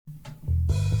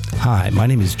Hi, my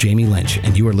name is Jamie Lynch,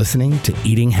 and you are listening to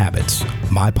Eating Habits,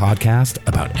 my podcast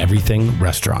about everything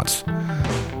restaurants.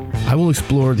 I will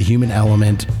explore the human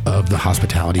element of the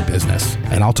hospitality business,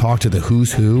 and I'll talk to the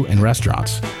who's who in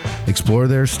restaurants, explore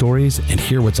their stories, and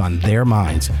hear what's on their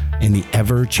minds in the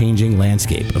ever-changing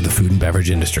landscape of the food and beverage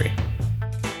industry.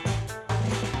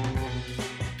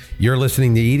 You're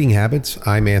listening to Eating Habits.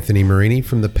 I'm Anthony Marini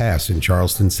from The Pass in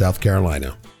Charleston, South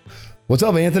Carolina. What's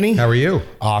up, Anthony? How are you?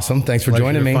 Awesome. Thanks for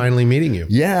joining me. Finally meeting you.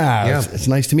 Yeah. It's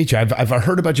nice to meet you. I've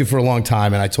heard about you for a long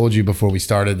time, and I told you before we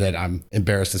started that I'm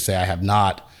embarrassed to say I have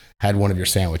not had one of your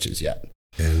sandwiches yet.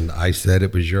 And I said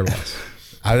it was your loss.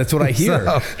 That's what I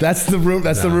hear. That's the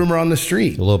rumor on the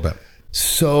street. A little bit.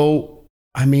 So,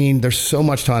 I mean, there's so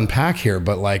much to unpack here,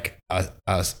 but like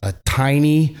a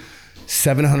tiny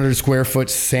 700 square foot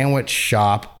sandwich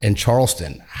shop in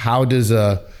Charleston. How does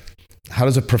a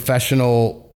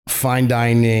professional fine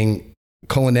dining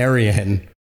culinarian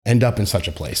end up in such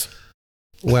a place?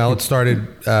 Well, it started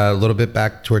a little bit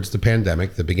back towards the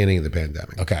pandemic, the beginning of the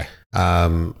pandemic. Okay.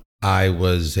 I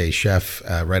was a chef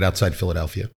right outside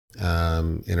Philadelphia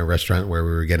in a restaurant where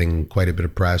we were getting quite a bit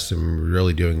of press and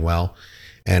really doing well.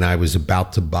 And I was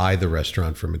about to buy the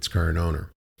restaurant from its current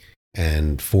owner.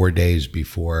 And 4 days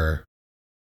before,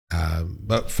 I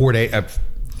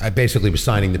basically was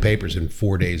signing the papers, and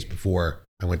 4 days before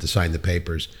I went to sign the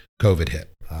papers, COVID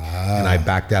hit. And I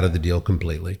backed out of the deal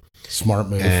completely. Smart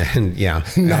move. And yeah.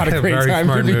 Not a great time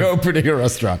to be opening a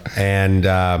restaurant.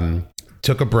 And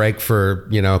took a break for,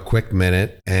 a quick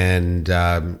minute and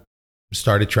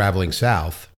started traveling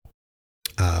south.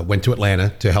 Went to Atlanta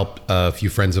to help a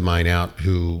few friends of mine out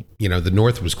who, the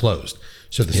north was closed.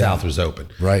 So the south was open.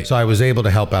 Right. So I was able to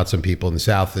help out some people in the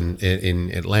south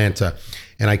in Atlanta.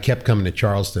 And I kept coming to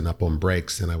Charleston up on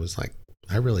breaks. And I was like,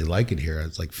 I really like it here.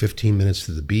 It's like 15 minutes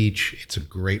to the beach. It's a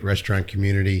great restaurant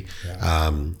community.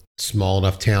 Yeah. Small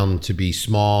enough town to be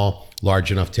small,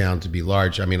 large enough town to be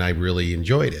large. I mean, I really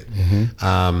enjoyed it.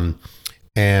 Mm-hmm.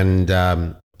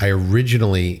 I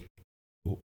originally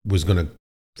was going to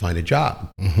find a job.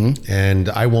 Mm-hmm. And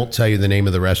I won't tell you the name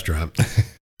of the restaurant.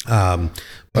 But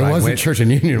it wasn't Church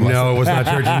and Union, was it? No, it was not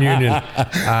Church and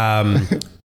Union.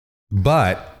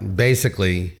 But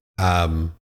basically,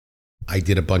 I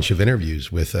did a bunch of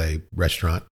interviews with a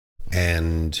restaurant,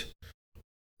 and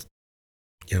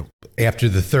after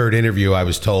the third interview, I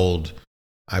was told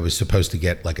I was supposed to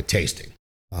get like a tasting.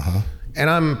 Uh-huh. And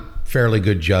I'm fairly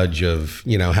good judge of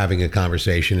having a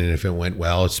conversation, and if it went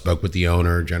well, I spoke with the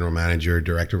owner, general manager,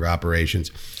 director of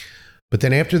operations. But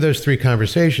then after those three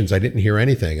conversations, I didn't hear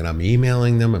anything, and I'm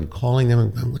emailing them, I'm calling them,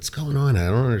 I'm going, what's going on? I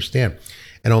don't understand.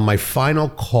 And on my final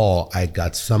call, I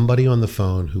got somebody on the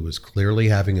phone who was clearly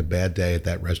having a bad day at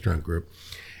that restaurant group.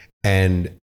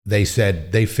 And they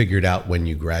said they figured out when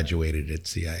you graduated at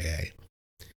CIA,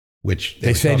 which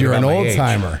they said you're an old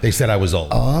timer. They said I was old.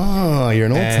 Oh, you're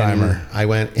an old timer. I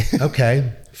went,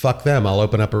 okay, fuck them. I'll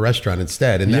open up a restaurant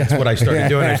instead. And that's what I started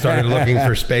doing. I started looking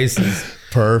for spaces.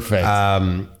 Perfect.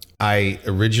 I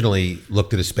originally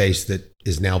looked at a space that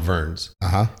is now Vern's.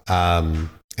 Uh-huh.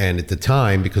 And at the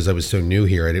time, because I was so new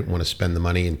here, I didn't want to spend the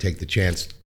money and take the chance,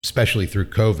 especially through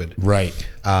COVID. Right.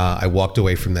 I walked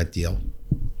away from that deal.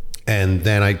 And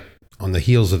then on the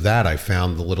heels of that, I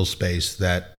found the little space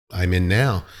that I'm in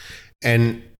now.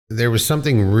 And there was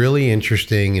something really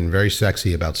interesting and very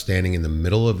sexy about standing in the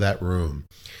middle of that room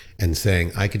and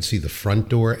saying, I could see the front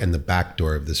door and the back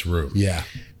door of this room. Yeah.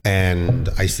 And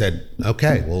I said,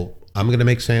 okay, well, I'm going to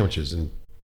make sandwiches and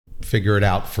figure it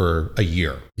out for a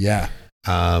year. Yeah.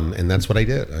 And that's what I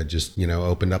did. I just,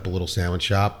 opened up a little sandwich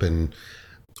shop, and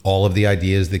all of the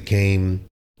ideas that came,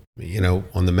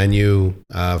 on the menu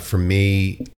from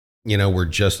me, were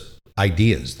just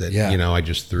ideas that, I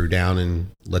just threw down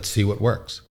and let's see what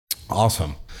works.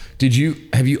 Awesome.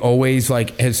 Have you always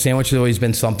has sandwiches always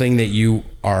been something that you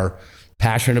are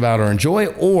passionate about or enjoy,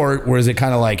 or is it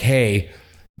kind of like, hey,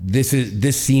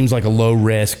 this seems like a low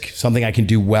risk, something I can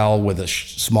do well with a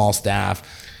small staff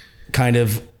kind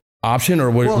of option, or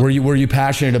were you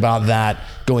passionate about that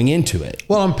going into it?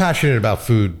 Well, I'm passionate about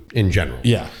food in general.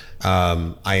 Yeah.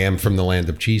 I am from the land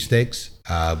of cheesesteaks,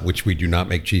 which we do not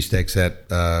make cheesesteaks at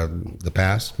the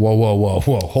Pass. Whoa.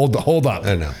 Hold up.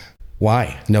 I know.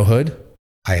 Why? No hood?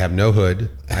 I have no hood.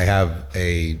 I have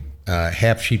a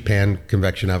half sheet pan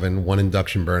convection oven, one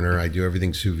induction burner. I do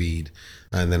everything sous vide.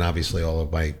 And then obviously all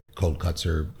of my cold cuts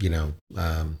are,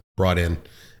 brought in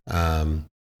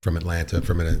from Atlanta,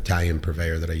 from an Italian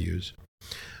purveyor that I use.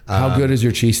 How good is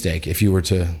your cheesesteak if you were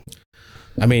to...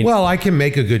 Well, I can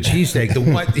make a good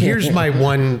cheesesteak. Here's my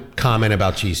one comment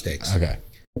about cheesesteaks. Okay.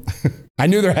 I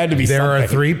knew there had to be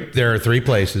something. There are three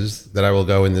places that I will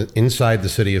go inside the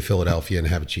city of Philadelphia and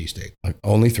have a cheesesteak.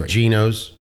 Only three.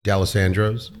 Gino's,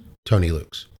 D'Alessandro's, Tony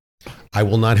Luke's. I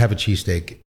will not have a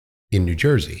cheesesteak in New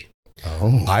Jersey.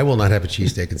 Oh. I will not have a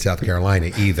cheesesteak in South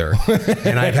Carolina either.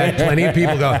 And I've had plenty of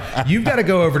people go, you've got to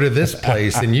go over to this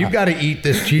place and you've got to eat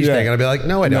this cheesesteak. And I'll be like,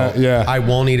 no, I don't. I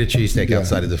won't eat a cheesesteak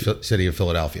outside of the city of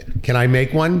Philadelphia. Can I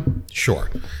make one? Sure.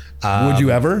 Would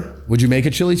you ever? Would you make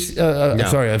a chili? No,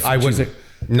 sorry, I wouldn't.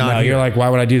 Not here. You're like, why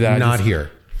would I do that? Not here.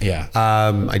 Yeah.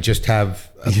 I just have.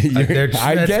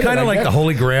 It's kind of like the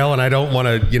Holy Grail, and I don't want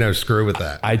to, screw with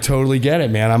that. I totally get it,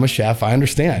 man. I'm a chef. I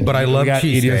understand. But I love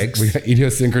cheesesteaks. We got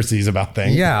idiosyncrasies about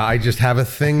things. Yeah, I just have a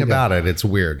thing about it. It's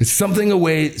weird. It's something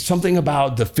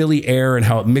about the Philly air and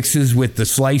how it mixes with the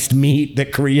sliced meat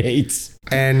that creates.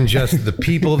 And just the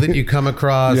people that you come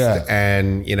across,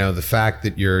 and the fact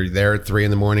that you're there at 3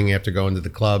 a.m. after going to the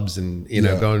clubs and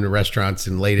going to restaurants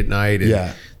and late at night.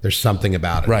 And there's something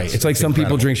about it. Right. It's like some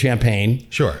people drink champagne.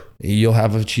 Sure. You'll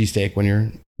have a cheesesteak when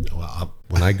you're. Well,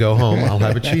 when I go home, I'll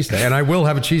have a cheesesteak, and I will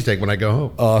have a cheesesteak when I go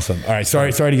home. Awesome. All right.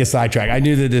 Sorry to get sidetracked. I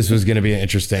knew that this was going to be an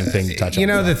interesting thing to touch on.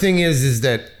 The thing is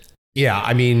that,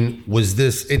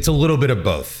 it's a little bit of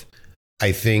both.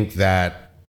 I think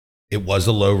that it was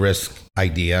a low risk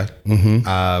idea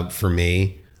for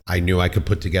me. I knew I could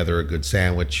put together a good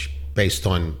sandwich based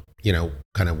on,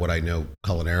 kind of what I know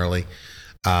culinarily.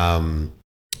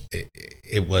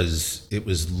 It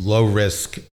was low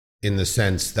risk in the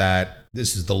sense that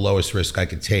this is the lowest risk I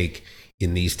could take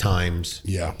in these times.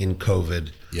 Yeah. In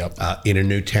COVID. Yep. In a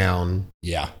new town.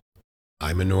 Yeah.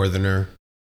 I'm a northerner.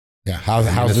 Yeah. How's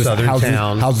this going to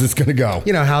go?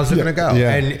 How's it going to go?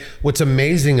 Yeah. And what's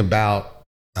amazing about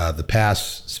the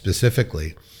pass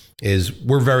specifically is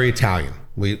we're very Italian.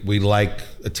 We like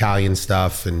Italian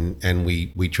stuff and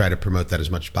we try to promote that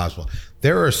as much as possible.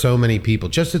 There are so many people,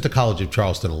 just at the College of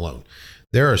Charleston alone,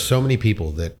 there are so many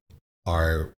people that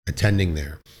are attending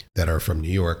there that are from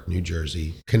New York, New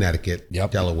Jersey, Connecticut,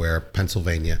 Delaware,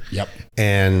 Pennsylvania. Yep.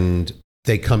 And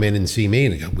they come in and see me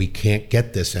and they go, we can't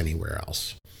get this anywhere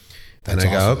else. That's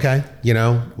and I go, okay,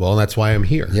 well, that's why I'm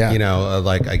here. Yeah.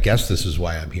 I guess this is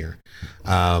why I'm here.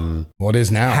 What is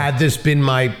now?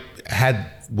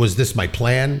 Was this my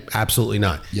plan? Absolutely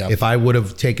not. Yep. If I would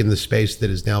have taken the space that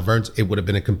is now Vern's, it would have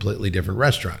been a completely different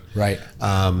restaurant. Right.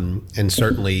 And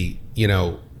certainly,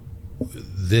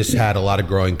 this had a lot of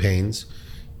growing pains.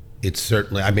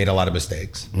 I made a lot of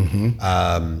mistakes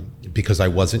because I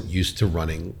wasn't used to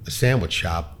running a sandwich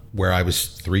shop where I was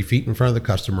 3 feet in front of the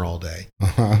customer all day.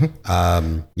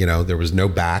 There was no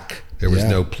back. There was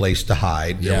no place to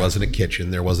hide. There wasn't a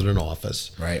kitchen. There wasn't an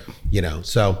office. Right.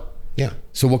 So, yeah.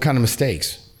 So what kind of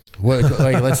mistakes?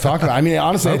 Let's talk about. I mean,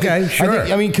 honestly, okay, sure.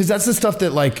 Because that's the stuff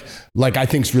that I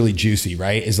think is really juicy,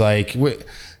 right? Is like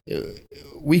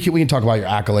we can talk about your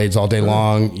accolades all day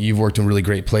long. You've worked in really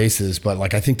great places,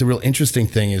 but I think the real interesting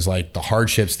thing is the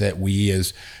hardships that we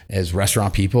as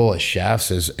restaurant people, as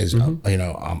chefs, as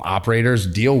operators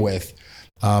deal with,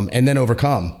 and then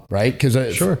overcome, right?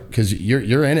 Because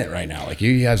you're in it right now.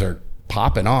 You guys are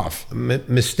popping off.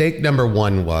 Mistake number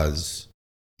one was,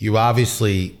 you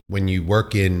obviously, when you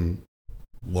work in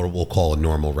what we'll call a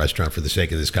normal restaurant for the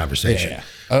sake of this conversation,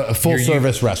 a full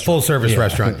service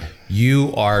restaurant,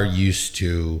 you are used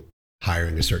to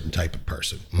hiring a certain type of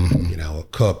person, a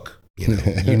cook,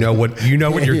 you know what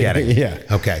you're getting. Yeah.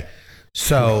 Okay.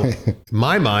 So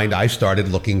my mind, I started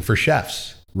looking for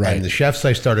chefs, right? And the chefs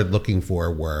I started looking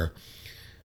for were,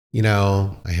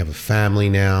 I have a family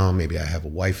now. Maybe I have a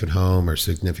wife at home or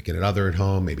significant other at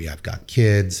home. Maybe I've got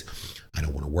kids. I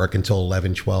don't want to work until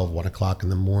 11, 12, 1 o'clock in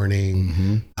the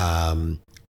morning. And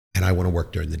I want to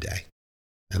work during the day.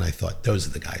 And I thought, those are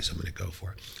the guys I'm going to go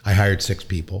for. I hired 6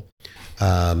 people.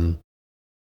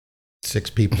 6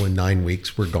 people in 9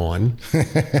 weeks were gone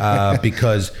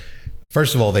because,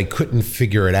 first of all, they couldn't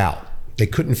figure it out. They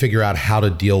couldn't figure out how to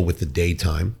deal with the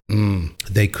daytime.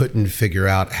 They couldn't figure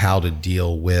out how to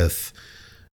deal with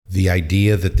the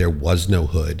idea that there was no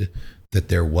hood, that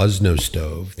there was no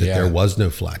stove, that there was no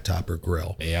flat top or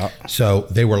grill. Yeah. So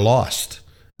they were lost.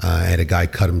 I had a guy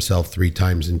cut himself 3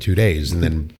 times in 2 days and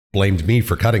then blamed me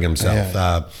for cutting himself.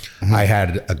 I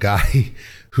had a guy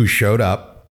who showed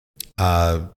up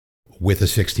with a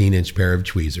 16-inch pair of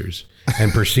tweezers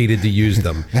and proceeded to use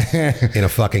them in a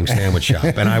fucking sandwich shop.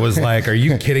 And I was like, are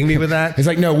you kidding me with that? He's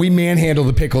like, no, we manhandle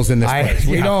the pickles in this place.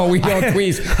 We don't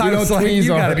tweeze. We don't tweeze. You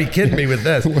gotta be kidding me with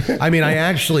this. I mean, I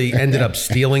actually ended up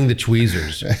stealing the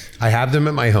tweezers. I have them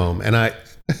at my home, and I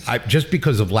just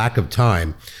because of lack of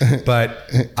time,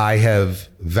 but I have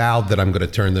vowed that I'm going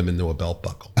to turn them into a belt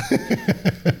buckle.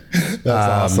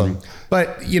 That's awesome.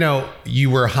 But, you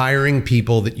were hiring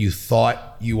people that you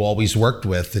thought you always worked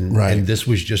with, and this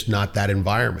was just not that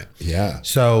environment. Yeah.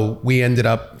 So we ended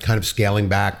up kind of scaling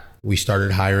back. We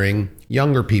started hiring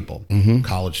younger people,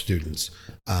 college students,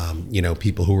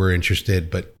 people who were interested,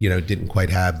 but, didn't quite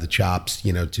have the chops,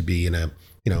 to be in a,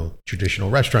 traditional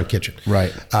restaurant kitchen.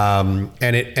 Right. And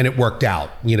it worked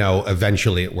out,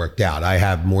 eventually it worked out. I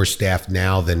have more staff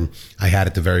now than I had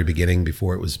at the very beginning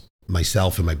before it was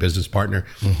myself and my business partner.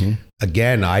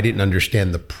 Again, I didn't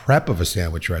understand the prep of a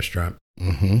sandwich restaurant.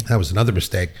 That was another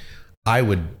mistake. I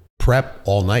would prep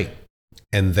all night,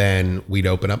 and then we'd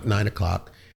open up 9:00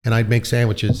 and I'd make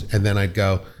sandwiches, and then I'd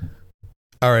go,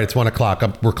 all right, it's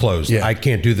 1:00. We're closed. Yeah. I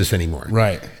can't do this anymore.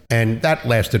 Right. And that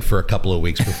lasted for a couple of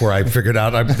weeks before I figured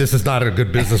out this is not a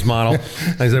good business model.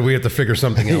 I said, we have to figure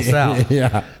something else out.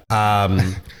 Yeah.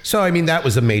 So, that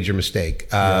was a major mistake.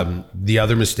 The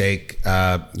other mistake,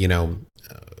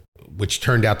 which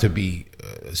turned out to be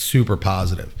super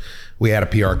positive. We had a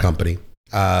PR company.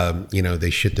 They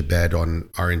shit the bed on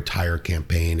our entire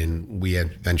campaign, and we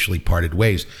eventually parted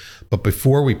ways. But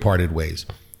before we parted ways,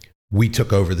 we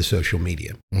took over the social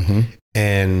media.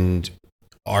 And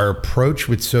our approach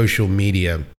with social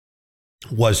media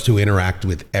was to interact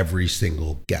with every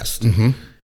single guest.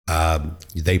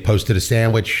 They posted a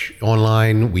sandwich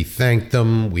online. We thanked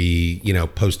them. We,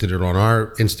 posted it on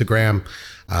our Instagram.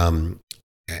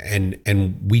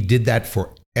 And we did that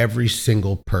for every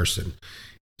single person.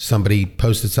 Somebody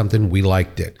posted something, we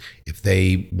liked it. If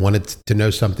they wanted to know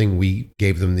something, we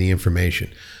gave them the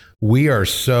information. We are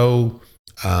so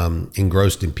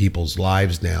engrossed in people's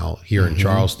lives now here in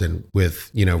Charleston with,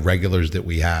 regulars that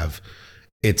we have.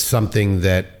 It's something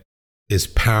that is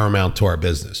paramount to our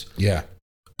business. Yeah.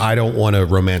 I don't want to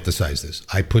romanticize this.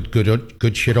 I put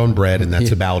good shit on bread, and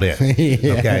that's about it.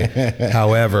 Okay.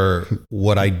 However,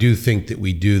 what I do think that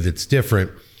we do that's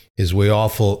different is we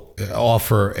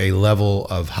offer a level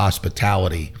of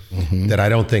hospitality that I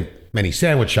don't think many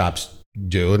sandwich shops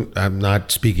do. And I'm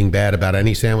not speaking bad about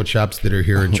any sandwich shops that are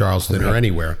here in Charleston or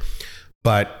anywhere,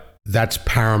 but that's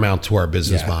paramount to our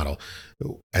business model.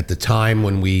 At the time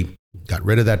when we got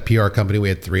rid of that PR company, we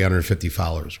had 350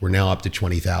 followers. We're now up to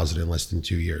 20,000 in less than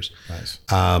 2 years. Nice.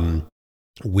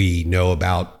 We know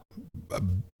about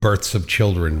births of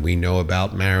children. We know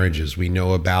about marriages. We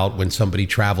know about when somebody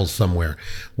travels somewhere.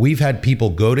 We've had people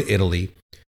go to Italy,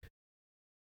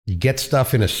 get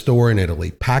stuff in a store in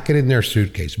Italy, pack it in their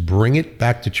suitcase, bring it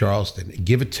back to Charleston,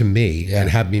 give it to me, and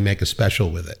have me make a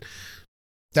special with it.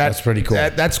 That's pretty cool.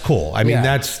 That's cool. I mean,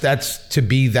 that's to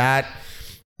be that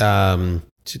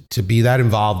to be that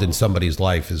involved in somebody's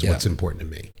life is what's important to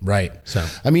me. Right. So,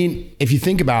 if you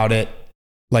think about it,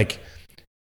 like,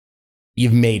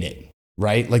 you've made it.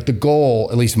 Right? Like, the goal,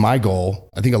 at least my goal,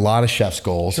 I think a lot of chefs'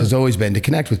 goals has always been to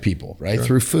connect with people, right?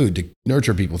 Through food, to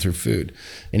nurture people through food.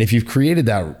 And if you've created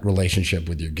that relationship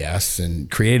with your guests and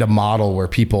create a model where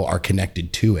people are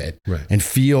connected to it and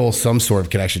feel some sort of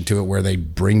connection to it, where they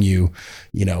bring you,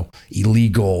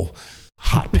 illegal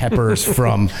hot peppers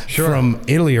from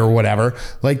Italy or whatever,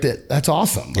 like that's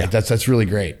awesome. Like that's really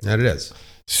great. That it is.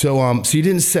 So, so you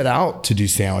didn't set out to do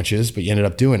sandwiches, but you ended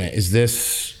up doing it. Is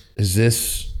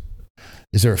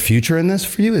there a future in this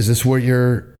for you? Is this what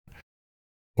you're?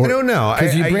 I don't know.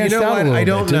 Because you branched out a little bit. I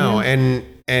don't know.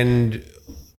 And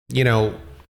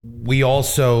we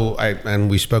also, and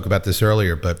we spoke about this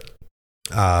earlier, but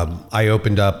I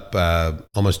opened up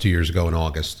almost 2 years ago in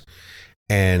August,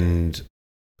 and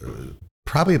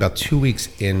probably about 2 weeks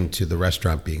into the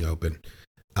restaurant being open,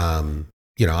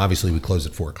 obviously we closed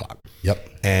at 4:00. Yep.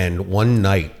 And one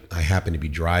night I happened to be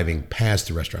driving past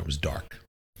the restaurant. It was dark.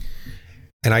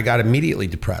 And I got immediately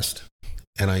depressed.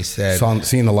 And I said...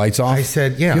 Seeing the lights off? I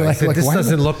said, this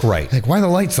doesn't look right. Like, why are the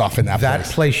lights off in that place? That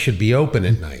place should be open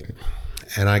at night.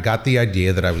 And I got the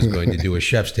idea that I was going to do a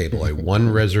chef's table, a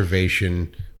one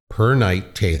reservation per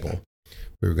night table.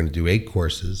 We were going to do 8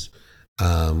 courses. We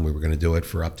were going to do it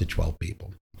for up to 12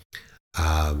 people.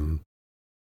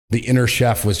 The inner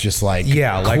chef was just like,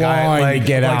 get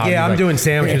out. Yeah, I'm doing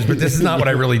sandwiches, but this is not what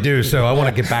I really do. So I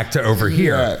want to get back to over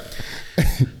here.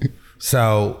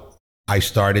 So I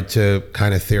started to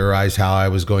kind of theorize how I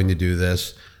was going to do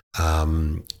this.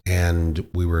 And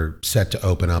we were set to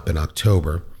open up in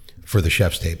October for the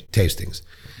chef's tastings.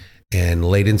 And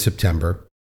late in September,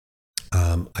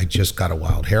 I just got a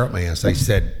wild hair up my ass. I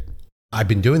said, I've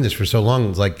been doing this for so long.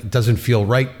 It's like, it doesn't feel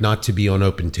right not to be on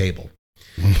Open Table.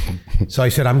 So I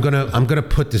said, I'm going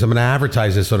to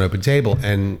advertise this on Open Table.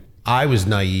 And I was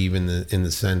naive in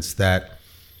the sense that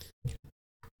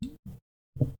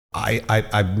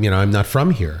I'm not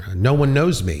from here. No one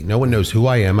knows me. No one knows who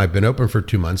I am. I've been open for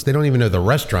 2 months. They don't even know the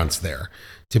restaurant's there,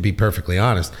 to be perfectly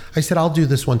honest. I said, I'll do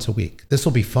this once a week. This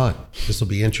will be fun. This will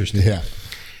be interesting. Yeah.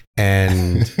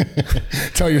 And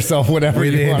tell yourself whatever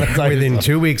you want to tell within yourself.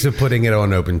 2 weeks of putting it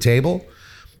on Open Table,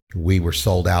 we were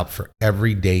sold out for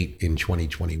every date in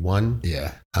 2021.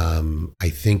 Yeah. I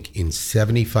think in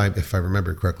 75, if I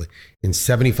remember correctly, in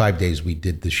 75 days, we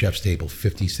did the chef's table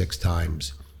 56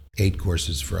 times, 8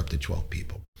 courses for up to 12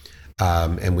 people.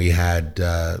 And we had,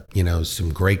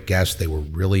 some great guests. They were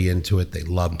really into it. They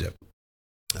loved it.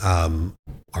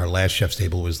 Our last chef's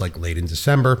table was like late in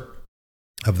December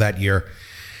of that year.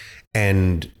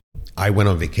 And I went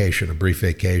on vacation, a brief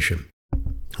vacation.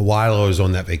 While I was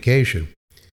on that vacation,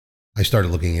 I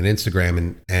started looking at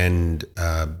Instagram and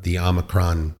the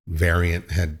Omicron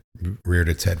variant had reared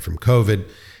its head from COVID,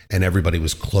 and everybody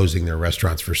was closing their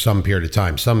restaurants for some period of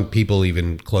time. Some people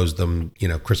even closed them,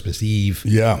 Christmas Eve.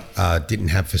 Yeah. Didn't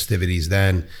have festivities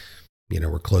then.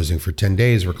 We're closing for 10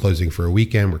 days. We're closing for a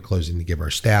weekend. We're closing to give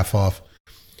our staff off.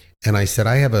 And I said,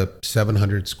 I have a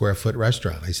 700 square foot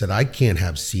restaurant. I said, I can't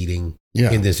have seating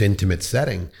in this intimate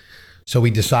setting. So we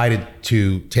decided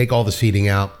to take all the seating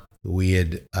out. We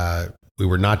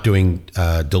were not doing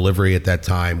delivery at that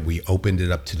time. We opened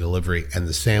it up to delivery, and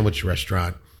the sandwich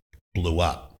restaurant blew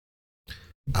up.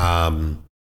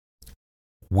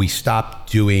 We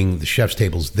stopped doing the chef's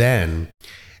tables then.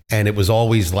 And it was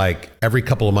always like every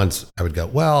couple of months I would go,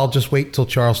 well, I'll just wait till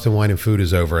Charleston Wine and Food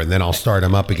is over and then I'll start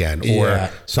them up again. Or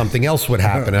something else would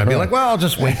happen. And I'd be like, well, I'll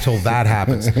just wait till that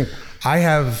happens. I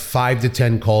have 5 to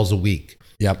 10 calls a week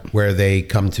where they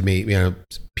come to me,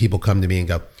 people come to me and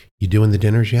go, you doing the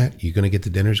dinners yet? You going to get the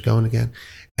dinners going again?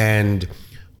 And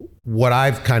what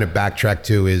I've kind of backtracked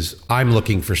to is I'm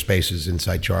looking for spaces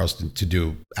inside Charleston to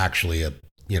do actually a,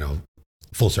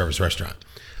 full service restaurant.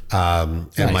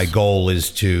 And my goal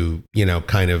is to,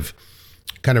 kind of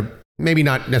maybe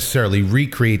not necessarily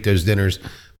recreate those dinners,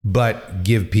 but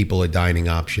give people a dining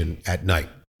option at night,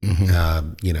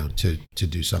 to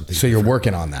do something. So you're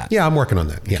working on that? Yeah, I'm working on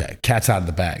that. Yeah. Okay. Cat's out of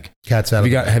the bag. Cat's out of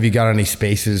the bag. Have you got any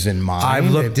spaces in mind?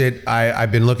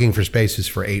 I've been looking for spaces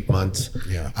for 8 months.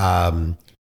 Yeah.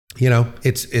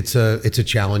 It's a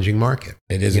challenging market.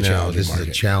 It is a challenging market. This is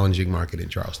a challenging market in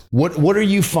Charleston. What are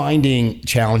you finding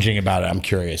challenging about it? I'm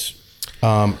curious.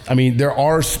 There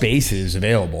are spaces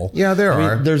available. Yeah, there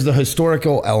are. There's the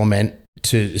historical element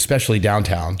to, especially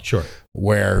downtown. Sure.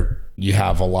 Where you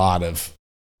have a lot of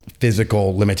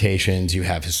physical limitations. You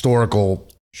have historical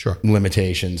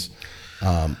limitations.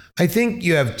 I think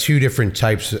you have two different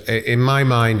types. In my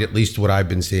mind, at least what I've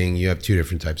been seeing, you have two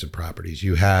different types of properties.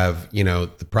 You have,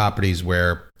 the properties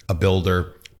where a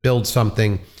builder builds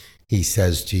something. He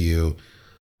says to you,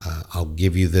 I'll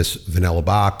give you this vanilla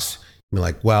box. You're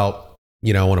like, well,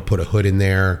 I want to put a hood in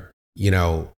there.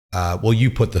 Well, you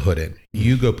put the hood in.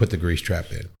 You go put the grease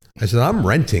trap in. I said, I'm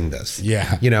renting this.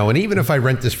 Yeah. And even if I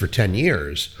rent this for 10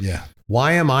 years,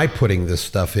 why am I putting this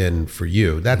stuff in for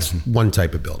you? That's one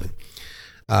type of building.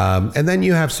 And then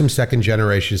you have some second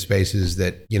generation spaces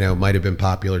that, might have been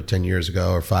popular 10 years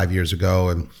ago or 5 years ago.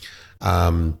 And,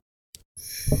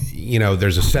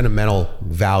 there's a sentimental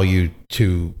value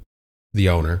to the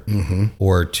owner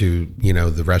or to,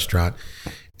 the restaurant,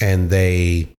 and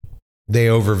they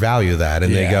overvalue that.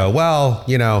 And they go, well,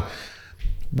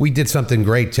 we did something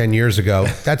great 10 years ago.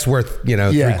 That's worth,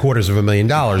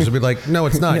 $750,000. It'll be like, no,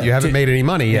 it's not. You haven't made any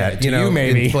money yet, you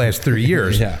maybe. in the last 3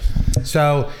 years.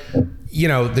 So,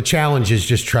 the challenge is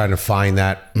just trying to find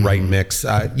that right mix,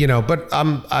 but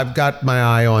I've got my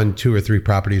eye on 2 or 3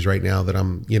 properties right now that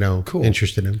I'm,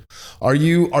 interested in. Are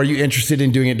you interested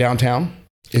in doing it downtown?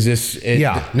 Is this?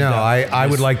 I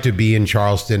would like to be in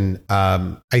Charleston.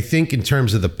 I think in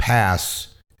terms of the pass,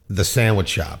 the sandwich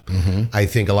shop, I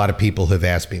think a lot of people have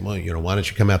asked me, well, why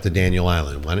don't you come out to Daniel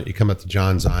Island? Why don't you come out to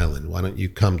Johns Island? Why don't you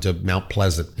come to Mount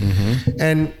Pleasant?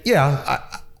 And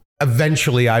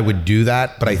eventually I would do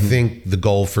that, but I think the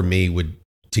goal for me would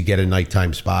to get a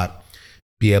nighttime spot,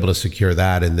 be able to secure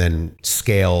that, and then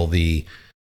scale the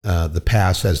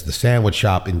pass as the sandwich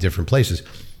shop in different places.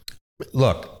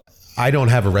 Look, I don't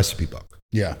have a recipe book.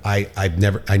 Yeah. I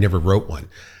never wrote one.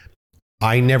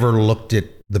 I never looked at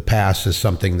the pass as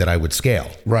something that I would scale.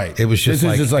 Right. It was just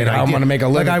I'm going to make a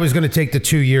living. Like I was going to take the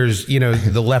 2 years,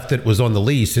 the left that was on the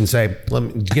lease and say, let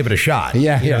me give it a shot.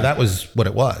 That was what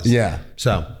it was. Yeah.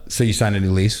 So you signed a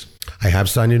new lease? I have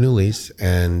signed a new lease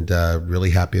and really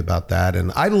happy about that.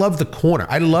 And I love the corner.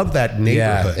 I love that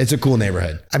neighborhood. Yeah, it's a cool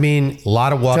neighborhood. I mean, a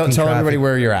lot of walking Tell traffic. everybody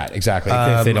where you're at. Exactly.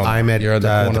 If they don't, I'm at you're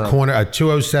the corner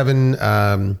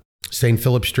 207 St.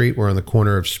 Philip Street. We're on the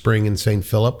corner of Spring and St.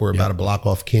 Philip. We're about a block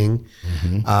off King.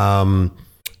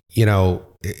 You know,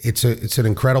 it's an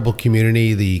incredible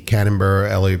community, the Cannonboro,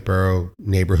 Elliottboro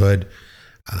neighborhood.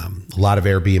 A lot of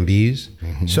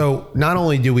Airbnbs. So not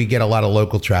only do we get a lot of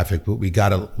local traffic, but we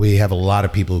have a lot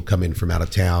of people who come in from out of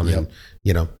town, and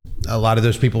you know, a lot of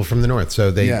those people from the north. So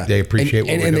they appreciate what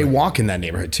we're doing. And they walk in that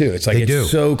neighborhood too. It's like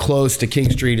it's so close to King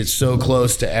Street. It's so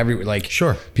close to every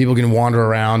people can wander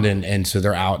around and so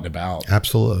they're out and about.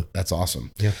 Absolutely, that's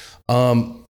awesome. Yeah.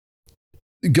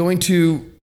 Going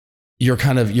to your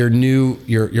kind of your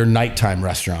nighttime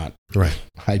restaurant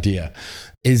idea.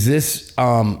 Is this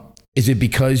is it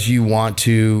because you want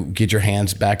to get your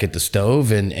hands back at the stove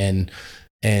and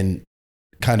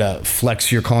kind of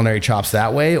flex your culinary chops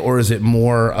that way, or is it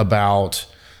more about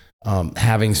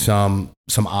having some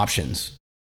options?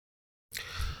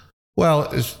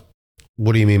 Well,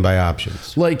 what do you mean by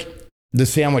options? Like the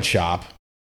sandwich shop,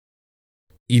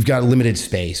 you've got limited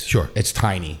space. Sure, it's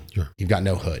tiny. Sure, you've got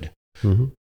no hood.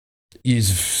 It's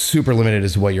super limited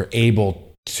as what you're able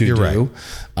to do.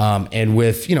 Right. And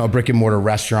with, you know, a brick and mortar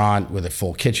restaurant with a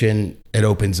full kitchen, it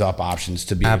opens up options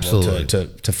to be able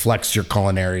to flex your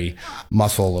culinary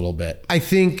muscle a little bit. I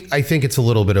think it's a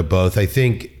little bit of both. I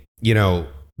think, you know,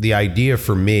 the idea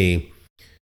for me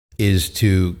is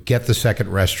to get the second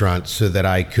restaurant so that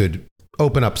I could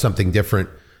open up something different,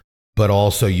 but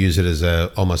also use it as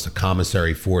almost a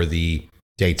commissary for the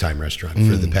daytime restaurant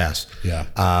for the pass. Yeah.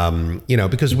 You know,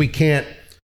 because we can't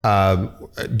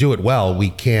do it well. We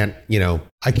can't, you know,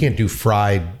 I can't do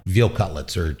fried veal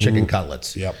cutlets or chicken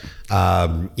cutlets. Yep.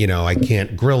 You know, I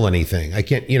can't grill anything. I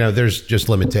can't, you know, there's just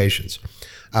limitations.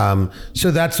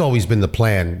 So that's always been the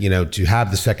plan, you know, to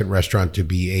have the second restaurant to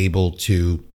be able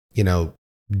to, you know,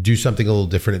 do something a little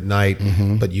different at night,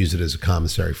 but use it as a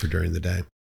commissary for during the day.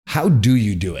 How do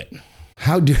you do it?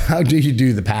 How do you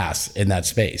do the pass in that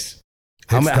space?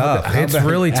 It's tough. It's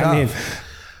really tough. I mean,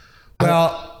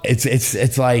 well,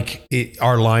 it's like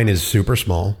our line is super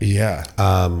small. Yeah.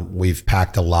 We've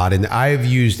packed a lot in. I've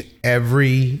used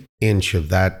every inch of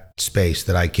that space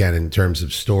that I can in terms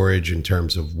of storage, in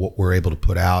terms of what we're able to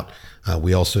put out.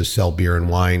 We also sell beer and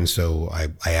wine. So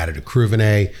I added a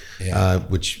Cruvenet,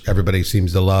 which everybody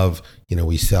seems to love. You know,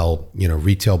 we sell, you know,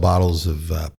 retail bottles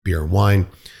of beer and wine.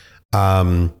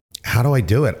 How do I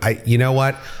do it? You know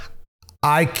what?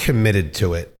 I committed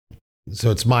to it. So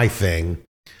it's my thing.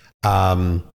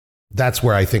 That's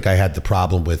where I think I had the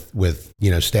problem with,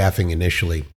 you know, staffing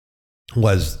initially,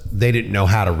 was they didn't know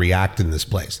how to react in this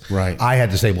place. Right. I had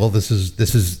to say, well, this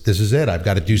is it. I've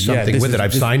got to do something with it.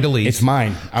 I've signed a lease. It's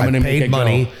mine. I'm going to make it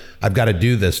money. go. I've got to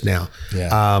do this now.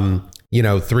 Yeah. You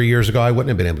know, 3 years ago, I wouldn't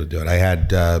have been able to do it. I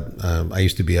had, I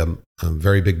used to be a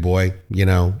very big boy, you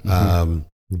know,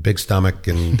 big stomach,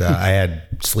 and I had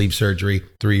sleeve surgery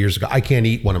 3 years ago. I can't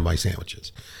eat one of my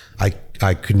sandwiches.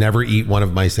 I could never eat one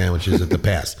of my sandwiches at the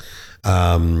pass.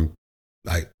 It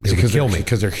would kill me.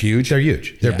 Because they're huge? They're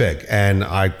huge. They're big. And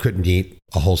I couldn't eat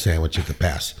a whole sandwich at the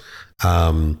pass.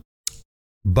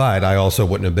 But I also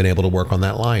wouldn't have been able to work on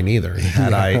that line either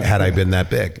had I been that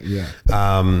big. Yeah.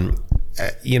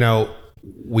 You know,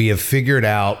 we have figured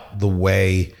out the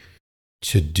way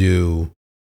to do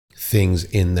things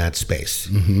in that space.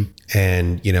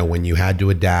 And, you know, when you had to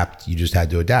adapt, you just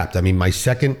had to adapt. I mean, my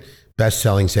second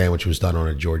best-selling sandwich was done on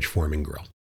a George Foreman grill.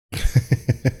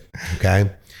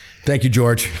 Okay. Thank you,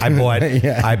 George.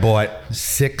 I bought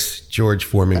 6 George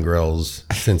Foreman grills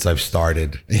since I've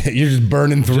started. You're just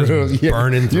burning through.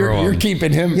 You're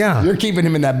keeping him. Yeah. You're keeping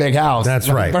him in that big house. That's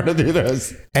right. Burning through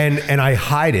those. And I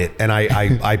hide it, and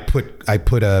I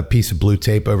put a piece of blue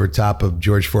tape over top of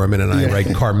George Foreman, and I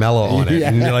write Carmela on it.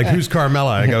 And you're like, who's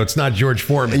Carmela? I go, it's not George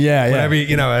Foreman. Whatever,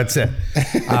 you know, that's it.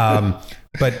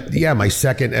 But yeah, my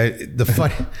second, the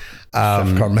fun.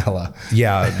 Chef Carmela.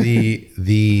 Yeah,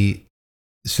 the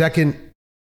second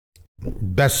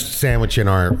best sandwich in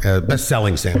our best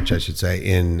selling sandwich, I should say,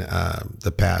 in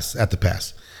the pass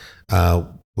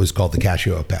was called the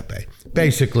Cascio e Pepe.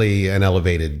 Basically, an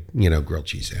elevated, you know, grilled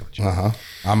cheese sandwich.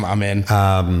 I'm in.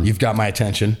 You've got my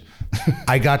attention.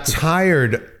 I got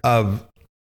tired of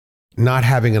not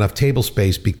having enough table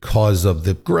space because of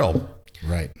the grill.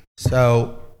 Right.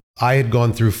 So I had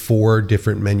gone through 4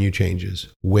 different menu changes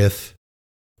with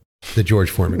the George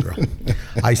Foreman grill.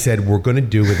 I said, we're going to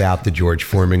do without the George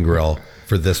Foreman grill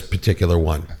for this particular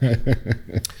one.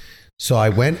 So I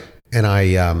went and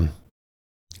I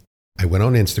went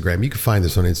on Instagram. You can find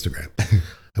this on Instagram.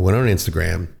 I went on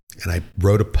Instagram and I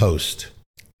wrote a post.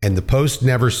 And the post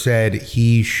never said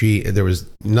he, she, there was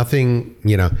nothing,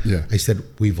 you know. Yeah. I said,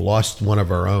 we've lost one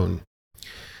of our own.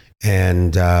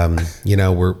 And,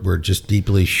 we're just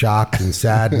deeply shocked and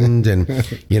saddened. And,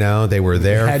 they were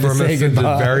there for us at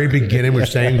the very beginning. We're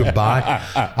saying goodbye.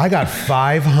 I got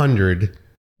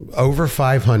over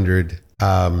 500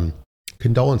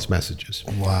 condolence messages.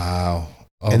 Wow.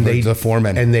 And the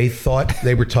foreman. And they thought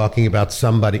they were talking about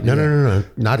somebody. No.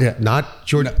 Not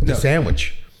George, the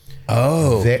sandwich.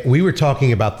 Oh. We were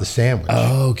talking about the sandwich.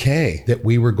 Okay. That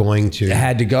we were going to. It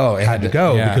had to go.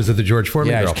 Because of the George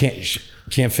Foreman girl.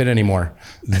 Can't fit anymore.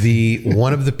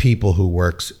 One of the people who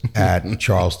works at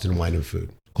Charleston Wine and Food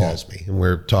calls me, and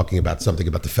we're talking about something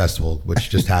about the festival, which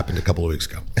just happened a couple of weeks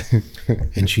ago.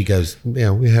 And she goes,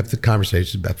 we have the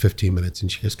conversation about 15 minutes. And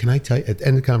she goes, can I tell you, at the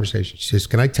end of the conversation, she says,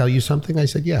 can I tell you something? I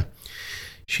said, yeah.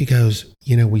 She goes,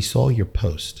 we saw your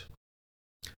post.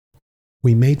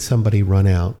 We made somebody run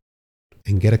out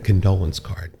and get a condolence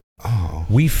card. Oh.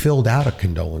 We filled out a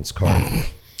condolence card.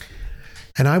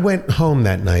 And I went home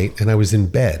that night and I was in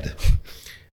bed.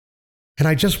 And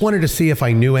I just wanted to see if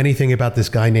I knew anything about this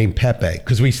guy named Pepe,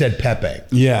 because we said Pepe.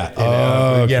 Yeah.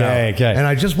 Okay. And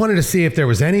I just wanted to see if there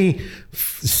was any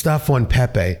stuff on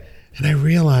Pepe. And I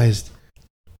realized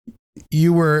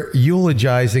you were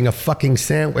eulogizing a fucking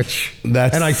sandwich. And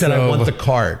I said, I want the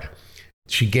card.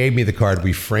 She gave me the card.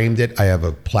 We framed it. I have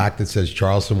a plaque that says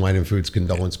Charleston Wine and Foods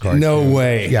condolence card. No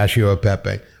way. Yashio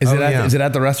Pepe. Is it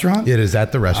at the restaurant? It is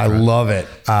at the restaurant. I love it.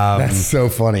 That's so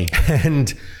funny.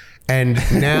 And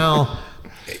now,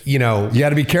 you got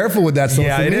to be careful with that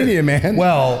social media, man.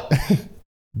 Well,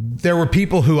 there were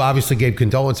people who obviously gave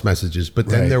condolence messages, but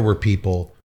then there were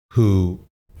people who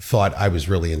thought I was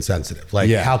really insensitive. Like,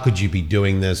 how could you be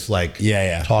doing this? Like,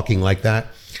 talking like that.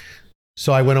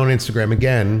 So I went on Instagram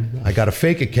again. I got a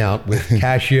fake account with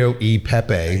Cascio E.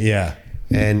 Pepe. Yeah.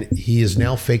 And he has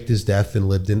now faked his death and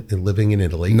living in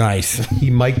Italy. Nice. He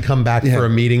might come back for a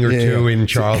meeting or two in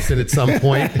Charleston at some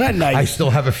point. Nice. I still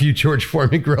have a few George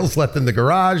Foreman grills left in the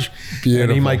garage. Beautiful.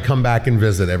 And he might come back and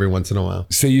visit every once in a while.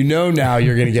 So now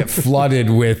you're going to get flooded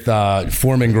with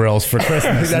Foreman grills for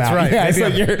Christmas. That's now. right. Yeah, it's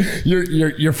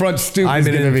like your front stoop. I'm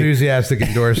an enthusiastic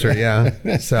endorser.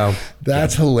 Yeah. So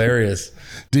that's hilarious.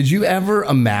 Did you ever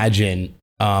imagine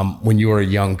when you were a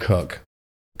young cook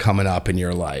coming up and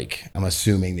you're like, I'm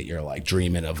assuming that you're like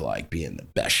dreaming of like being the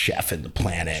best chef in the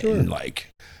planet and like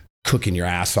cooking your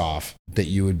ass off, that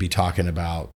you would be talking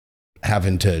about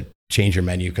having to change your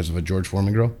menu because of a George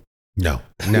Foreman grill? No,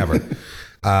 never.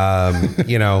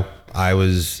 I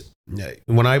was,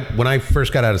 when I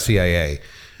first got out of CIA,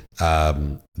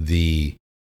 the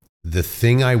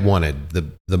thing I wanted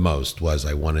the most was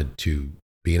I wanted to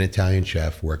be an Italian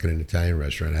chef, work in an Italian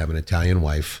restaurant, have an Italian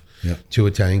wife, 2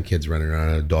 Italian kids running around,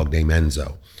 and a dog named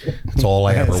Enzo. That's all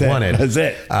I ever wanted. That's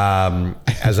it.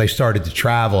 As I started to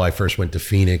travel, I first went to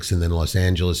Phoenix and then Los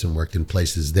Angeles and worked in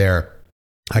places there.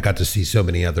 I got to see so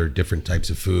many other different types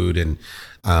of food. And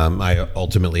I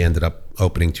ultimately ended up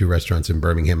opening 2 restaurants in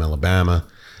Birmingham, Alabama.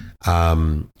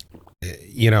 I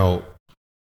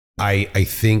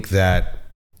think that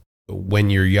when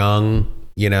you're young,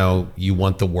 you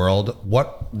want the world.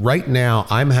 Right now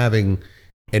I'm having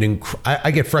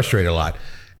I get frustrated a lot,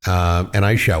 and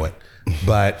I show it,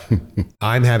 but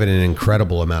I'm having an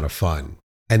incredible amount of fun.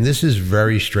 And this is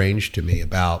very strange to me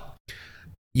about,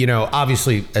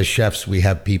 obviously as chefs, we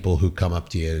have people who come up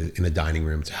to you in a dining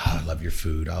room and say, I love your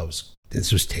food.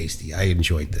 This was tasty. I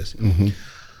enjoyed this. Mm-hmm.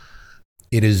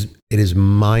 It is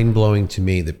mind blowing to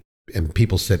me that, and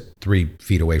people sit 3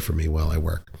 feet away from me while I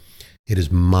work. It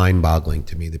is mind boggling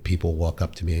to me that people walk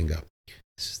up to me and go,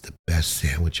 this is the best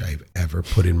sandwich I've ever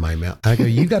put in my mouth. I go,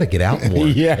 you got to get out more.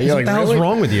 You're what the hell's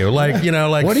wrong with you? Like,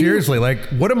 seriously,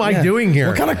 what am I doing here?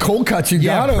 What kind of cold cuts you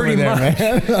got over there, man?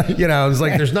 It's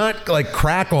like, there's not like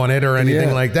crack on it or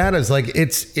anything like that. It's like,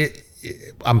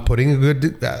 I'm putting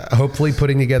hopefully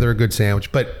putting together a good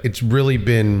sandwich, but it's really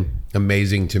been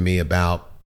amazing to me about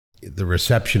the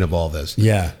reception of all this.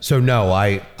 Yeah. So no,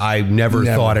 I never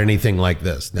thought anything like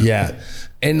this. No. Yeah.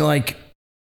 And like,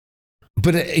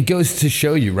 but it goes to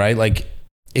show you, right? Like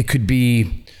it could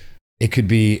be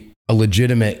a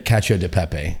legitimate cacio di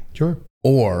pepe. Sure.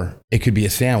 Or it could be a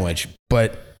sandwich,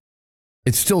 but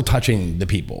it's still touching the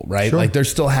people, right? Sure. Like they're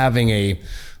still having a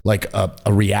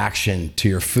reaction to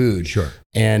your food. Sure.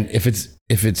 And if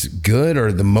it's good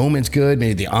or the moment's good,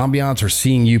 maybe the ambiance or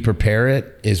seeing you prepare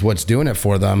it is what's doing it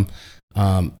for them.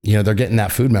 They're getting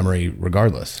that food memory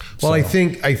regardless. Well, I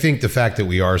think the fact that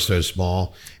we are so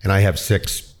small and I have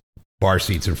 6 bar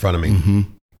seats in front of me, mm-hmm.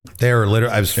 they're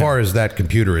literally, as far as that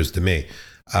computer is to me,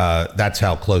 that's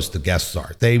how close the guests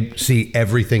are. They see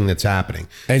everything that's happening.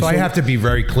 So I have to be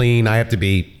very clean. I have to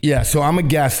be. Yeah. So I'm a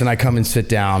guest and I come and sit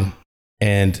down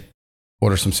and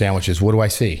order some sandwiches. What do I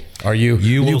see? Are you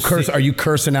Are you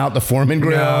cursing out the Foreman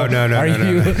grill? No. Are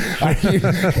you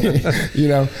you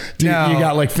know, you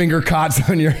got like finger cots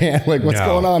on your hand? Like what's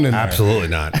going on in there? Absolutely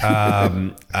not.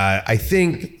 I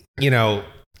think,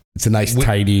 it's a nice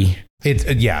tidy.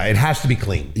 It has to be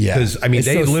clean. Yeah. Because, I mean,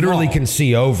 they so literally can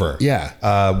see over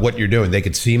what you're doing. They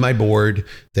could see my board.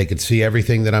 They could see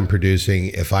everything that I'm producing.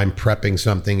 If I'm prepping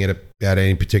something at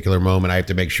any particular moment, I have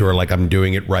to make sure like I'm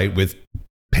doing it right with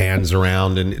pans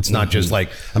around, and it's not just like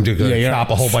I'm going to chop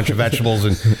a whole bunch of vegetables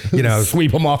and,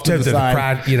 sweep them off to the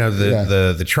side.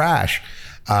 The trash.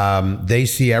 They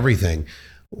see everything.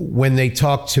 When they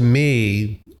talk to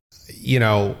me,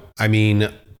 I mean,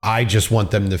 I just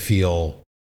want them to feel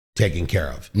taken care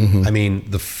of. Mm-hmm. I mean,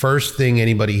 the first thing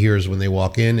anybody hears when they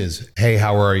walk in is, "Hey,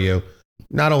 how are you?"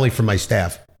 Not only from my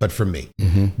staff, but from me.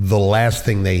 Mm-hmm. The last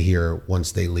thing they hear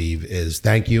once they leave is,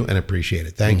 "Thank you and appreciate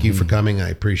it. Thank you for coming. I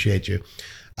appreciate you."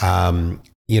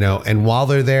 And while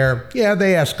they're there,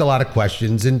 they ask a lot of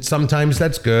questions, and sometimes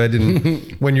that's good.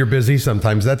 And when you're busy,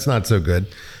 sometimes that's not so good.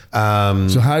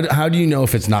 So how do you know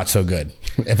if it's not so good?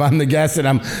 If I'm the guest and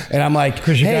I'm like,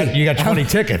 because you got 20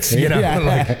 tickets, you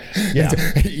got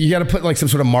to put like some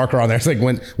sort of marker on there. It's like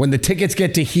when the tickets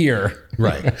get to here,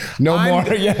 right? More.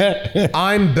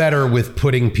 I'm better with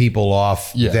putting people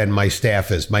off than my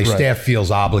staff is. My staff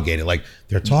feels obligated. Like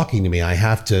they're talking to me. I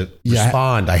have to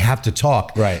respond. I have to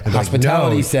talk. Right.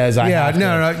 Hospitality says I have to.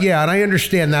 No. Yeah. And I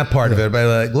understand that part of it. But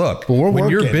like, look, when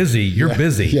you're busy, you're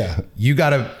busy. Yeah. You got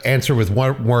to answer with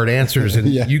one word answers, and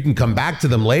you can come back to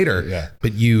them later. Yeah.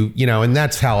 But and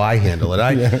that's how I handle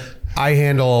it. I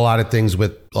handle a lot of things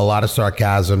with a lot of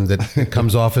sarcasm that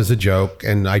comes off as a joke,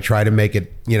 and I try to make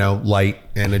it, light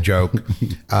and a joke.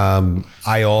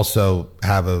 I also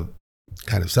have a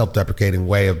kind of self-deprecating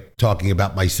way of talking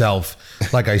about myself.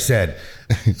 Like I said,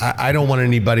 I don't want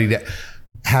anybody to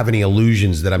have any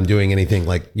illusions that I'm doing anything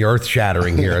like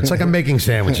earth-shattering here. It's like I'm making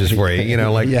sandwiches for you,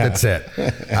 that's it.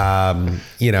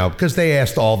 Because they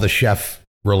asked all the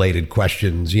chef-related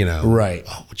questions, right?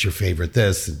 Oh, what's your favorite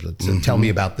this? And tell me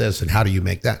about this, and how do you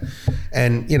make that?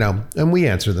 And and we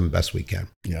answer them best we can.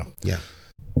 Yeah.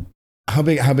 How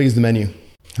big is the menu?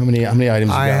 How many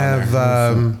items? I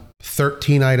have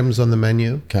 13 items on the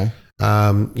menu. Okay.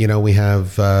 We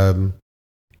have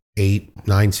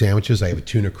 8-9 sandwiches. I have a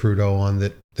tuna crudo on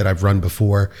that I've run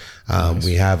before. Nice.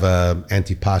 We have a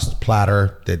antipasto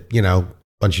platter that,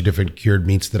 bunch of different cured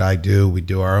meats that I do. We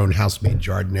do our own house-made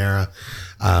giardiniera.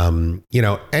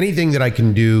 Anything that I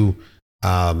can do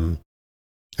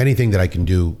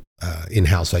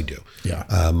in-house, I do.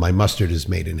 Yeah. My mustard is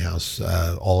made in-house.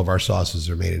 All of our sauces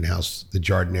are made in-house. The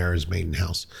giardiniera is made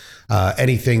in-house.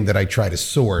 Anything that I try to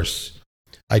source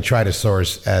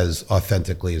as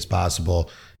authentically as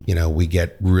possible. We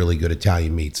get really good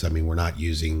Italian meats. I mean, we're not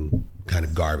using kind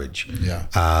of garbage. Yeah.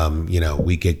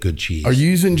 We get good cheese. Are you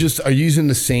using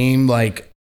the same like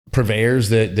purveyors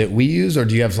that we use, or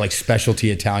do you have like specialty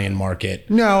Italian market?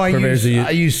 No, I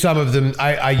use some of them.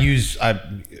 I use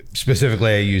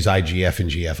IGF and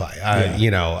GFI.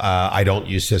 I don't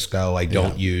use Cisco. I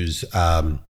don't use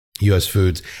US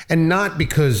Foods, and not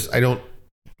because I don't.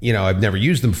 I've never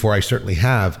used them before. I certainly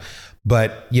have.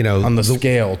 But, on the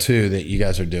scale too that you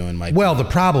guys are doing, Mike. Well, the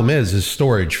problem is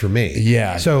storage for me.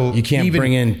 Yeah. So you can't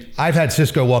bring in. I've had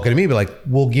Cisco walk into me, be like,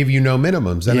 "We'll give you no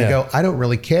minimums," and I go, "I don't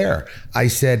really care." I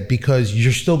said, because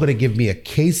you're still going to give me a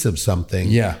case of something.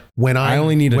 Yeah. When I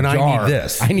only need a jar. I need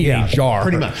this. I need a jar.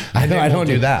 Pretty much. I don't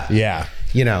do that. Yeah.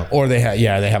 Or they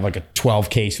have like a 12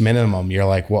 case minimum. You're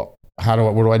like, well,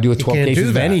 what do I do with 12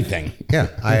 cases of anything? Yeah.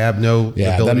 I have no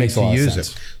ability to use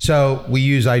it. So we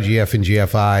use IGF and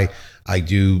GFI. I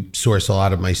do source a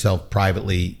lot of myself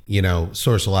privately,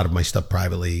 source a lot of my stuff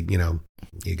privately. You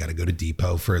got to go to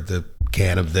Depot for the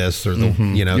can of this or the,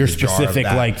 your the specific jar of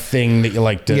that. like thing that you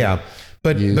like to. Yeah.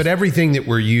 But everything that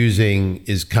we're using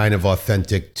is kind of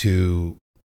authentic to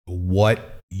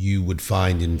what you would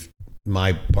find in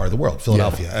my part of the world,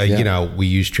 Philadelphia. We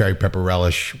use cherry pepper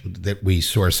relish that we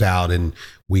source out, and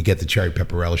we get the cherry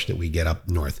pepper relish that we get up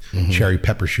north. Cherry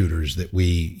pepper shooters that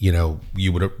we,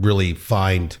 you would really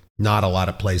find not a lot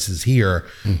of places here.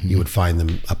 You would find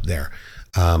them up there.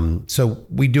 So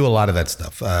we do a lot of that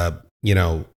stuff,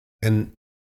 and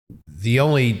the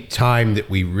only time that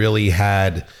we really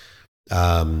had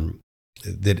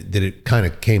that it kind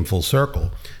of came full circle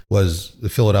was the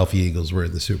Philadelphia Eagles were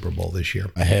in the Super Bowl this year.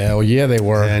 Hell yeah, they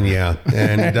were. And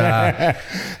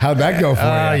how'd that go for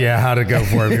you? Yeah, how'd it go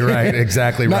for me? You're right,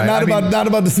 exactly right. Not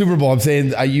about the Super Bowl. I'm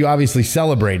saying you obviously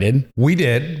celebrated. We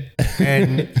did,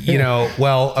 and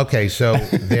okay. So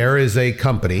there is a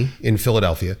company in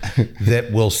Philadelphia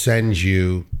that will send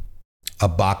you a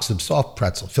box of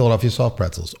Philadelphia soft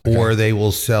pretzels, or they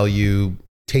will sell you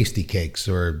tasty cakes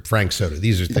or Frank soda.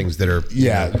 These are things that are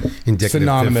indicative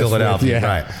synonymous of Philadelphia. with,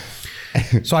 Right.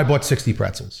 So I bought 60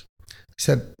 pretzels.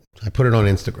 I put it on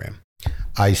Instagram.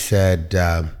 I said,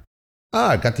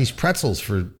 I got these pretzels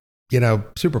for,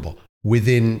 Super Bowl.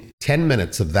 Within 10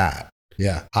 minutes of that,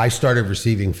 I started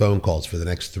receiving phone calls for the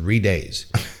next 3 days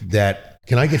that,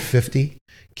 can I get 50?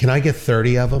 Can I get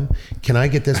 30 of them? Can I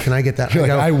get this? Can I get that?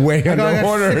 I way under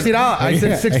order. $60. I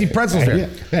said 60 pretzels there.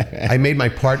 I made my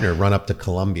partner run up to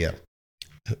Columbia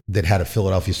that had a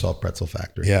Philadelphia soft pretzel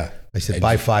factory. Yeah. I said,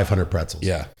 buy 500 pretzels.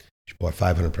 Yeah. She bought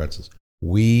 500 pretzels.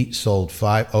 We sold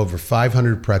over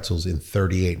 500 pretzels in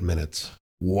 38 minutes.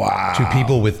 Wow. To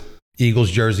people with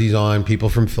Eagles jerseys on, people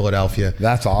from Philadelphia.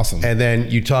 That's awesome. And then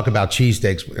you talk about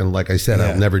cheesesteaks. And like I said,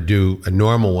 I'll never do a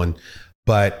normal one.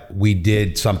 But we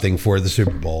did something for the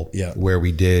Super Bowl where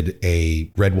we did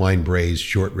a red wine braised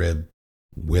short rib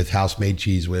with house-made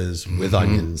cheese whiz, with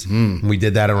onions. And we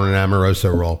did that on an Amoroso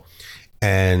roll.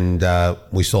 And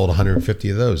we sold 150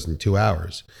 of those in 2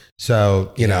 hours.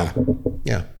 So, you know.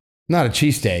 Not a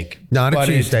cheesesteak. Not a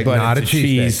cheesesteak. Not a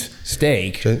cheese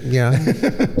steak. Yeah.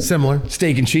 Similar.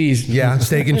 Steak and cheese. Yeah.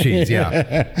 Steak and cheese.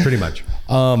 Yeah. Pretty much.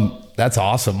 That's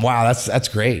awesome. Wow. That's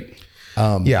great.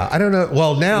 I don't know.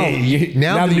 Well, now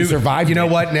that you survived. You know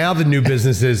what? Now the new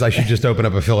business is I should just open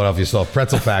up a Philadelphia soft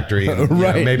pretzel factory. And,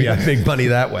 right. Maybe I make money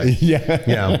that way.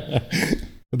 Yeah.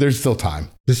 But there's still time.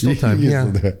 There's still time. Yeah.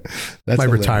 That's my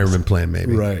retirement plan,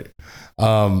 maybe. Right.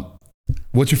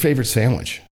 What's your favorite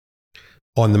sandwich?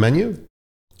 On the menu?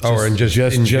 Or in just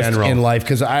in general? In life?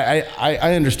 Because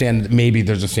I understand that maybe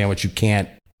there's a sandwich you can't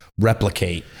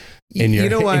replicate in your,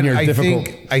 in your difficult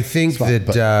I think spot,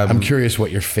 that I'm curious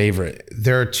what your favorite.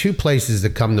 There are two places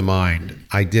that come to mind.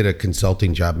 I did a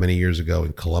consulting job many years ago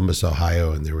in Columbus,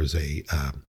 Ohio, and there was a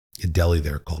deli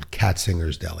there called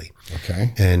Katzinger's Deli.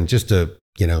 Okay. And just a,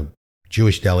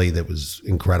 Jewish deli that was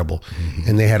incredible. Mm-hmm.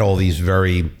 And they had all these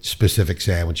very specific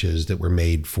sandwiches that were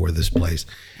made for this place.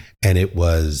 And it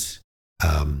was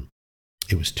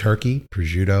turkey,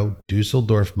 prosciutto,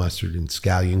 Dusseldorf mustard, and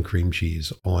scallion cream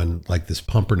cheese on like this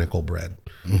pumpernickel bread.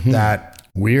 Mm-hmm. That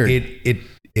weird.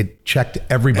 It checked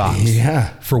every box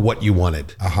for what you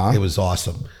wanted. It was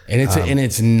awesome. And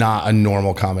it's not a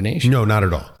normal combination. No, not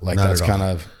at all. That's kind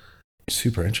of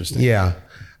super interesting. Yeah.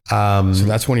 So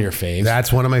that's one of your faves.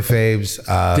 That's one of my faves.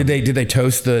 Did they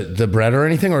toast the bread or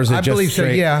anything, or is it just? I believe so.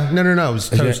 Yeah. No. It was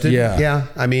toasted. Yeah.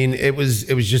 I mean, it was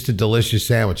just a delicious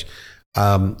sandwich.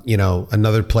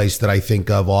 Another place that I think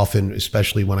of often,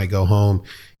 especially when I go home,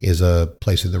 is a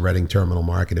place in the Reading Terminal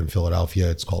Market in Philadelphia.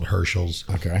 It's called Herschel's.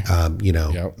 Okay.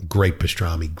 Great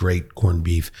pastrami, great corned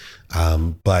beef,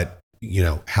 but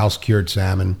house cured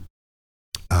salmon.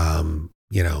 On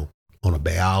a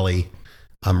Bayali.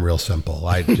 I'm real simple.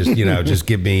 I just, just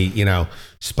give me,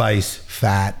 spice,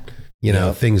 fat,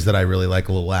 things that I really like,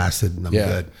 a little acid, and I'm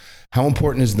good. How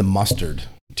important is the mustard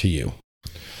to you?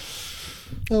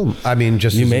 Oh, I mean,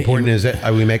 just as important as it.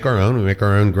 We make our own. We make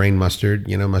our own grain mustard,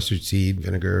 mustard seed,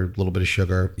 vinegar, a little bit of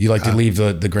sugar. You like to leave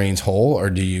the grains whole, or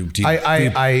do you pulse it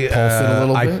a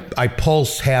little bit? I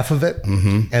pulse half of it,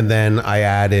 and then I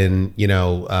add in,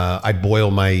 I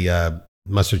boil my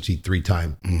mustard seed 3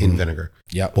 times in vinegar.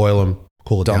 Yeah. Boil them.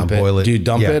 Cool it down, boil it. Do you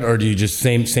dump it, or do you just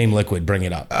same liquid, bring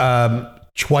it up?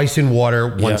 Twice in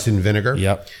water, once in vinegar.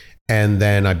 Yep. And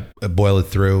then I boil it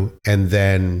through, and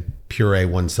then puree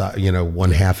one side,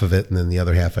 one half of it, and then the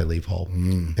other half I leave whole.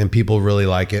 And people really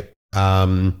like it.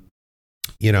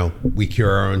 We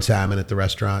cure our own salmon at the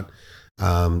restaurant.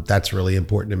 That's really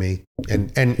important to me,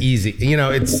 and easy.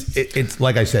 It's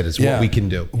like I said, it's what we can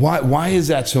do. Why is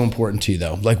that so important to you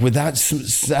though? Like with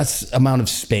that's amount of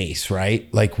space,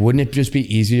 right? Like, wouldn't it just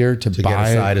be easier to buy get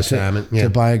a side of salmon,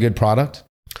 to buy a good product?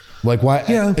 Like why?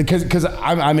 Yeah, because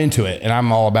I'm into it and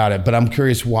I'm all about it. But I'm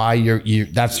curious why you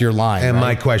that's your line. And right?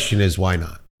 my question is why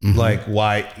not? Like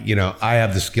why? I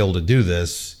have the skill to do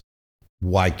this.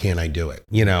 Why can't I do it?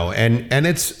 And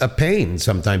it's a pain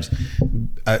sometimes.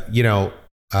 I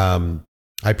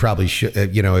probably should.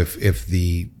 If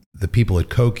the people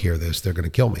at Coke hear this, they're going to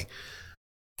kill me.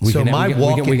 We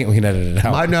can edit it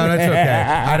out. No, that's okay.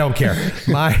 I don't care.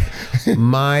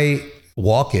 My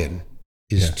walk-in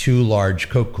is 2 large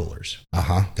Coke coolers.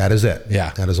 That is it.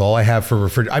 Yeah. That is all I have for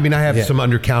refrigeration. I mean, I have some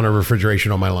under-counter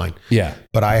refrigeration on my line. Yeah.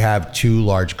 But I have 2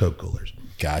 large Coke coolers.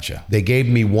 Gotcha. They gave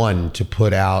me one to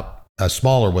put out, a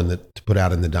smaller one to put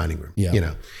out in the dining room.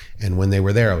 Yeah. And when they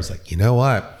were there, I was like, you know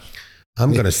what?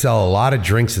 I'm going to sell a lot of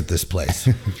drinks at this place,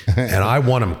 and I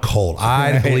want them cold.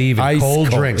 I believe in cold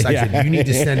drinks. I said, you need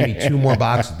to send me 2 more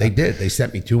boxes. They did. They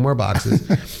sent me 2 more boxes,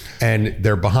 and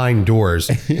they're behind doors.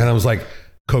 And I was like,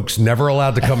 Coke's never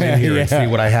allowed to come in here and see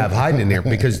what I have hiding in there,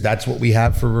 because that's what we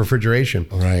have for refrigeration.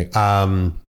 Right.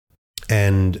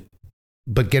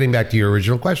 But getting back to your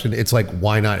original question, it's like,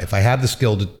 why not? If I have the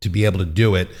skill to be able to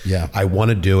do it, I want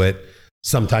to do it.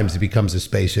 Sometimes it becomes a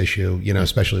space issue,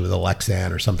 especially with a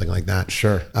Lexan or something like that.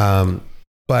 Sure.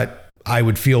 But I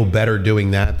would feel better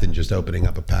doing that than just opening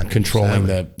up a package. Controlling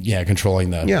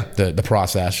the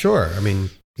process. Sure. I mean,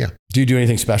 yeah. Do you do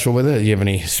anything special with it? Do you have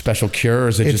any special cure, or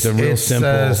is it just a real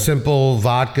simple? Simple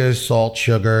vodka, salt,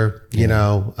 sugar.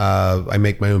 I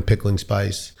make my own pickling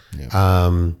spice. Yeah.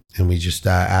 And we just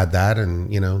add that,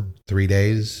 and 3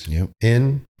 days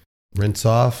in, rinse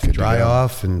off, dry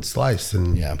off, and slice,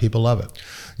 and people love it.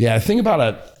 Yeah, the thing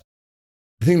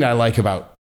that I like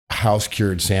about house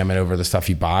cured salmon over the stuff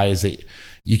you buy is that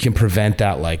you can prevent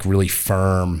that like really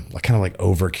firm, like kind of like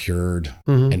over cured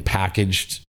and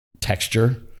packaged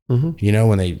texture. When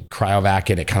they cryovac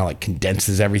it kind of like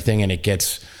condenses everything and it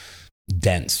gets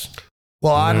dense.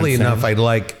 Well, oddly enough, I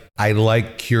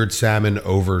like cured salmon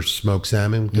over smoked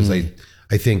salmon, because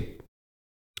I think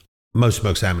most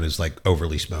smoked salmon is like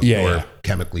overly smoked or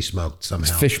chemically smoked somehow.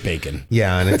 It's fish bacon.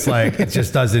 Yeah, and it's like, it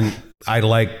just doesn't, I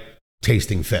like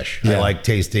tasting fish. I like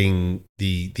tasting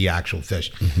the actual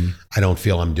fish. I don't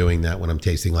feel I'm doing that when I'm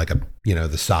tasting like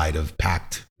the side of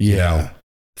packed,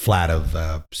 flat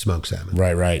of smoked salmon.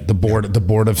 Right. The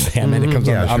board of salmon, it comes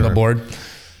on the board.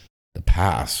 The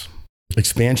pass.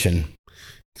 Expansion.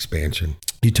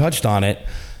 You touched on it.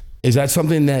 Is that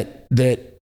something that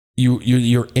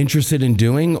you're interested in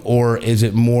doing, or is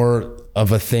it more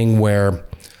of a thing where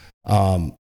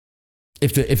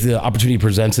if the opportunity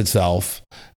presents itself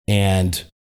and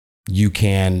you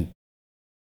can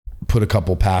put a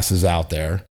couple passes out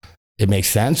there, it makes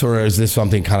sense, or is this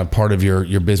something kind of part of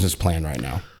your business plan right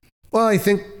now? Well, I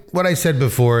think what I said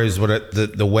before is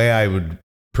the way I would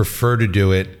prefer to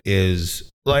do it is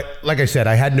like I said,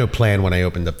 I had no plan when I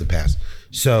opened up the pass.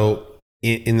 So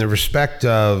in the respect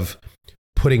of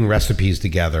putting recipes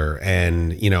together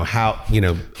and, how,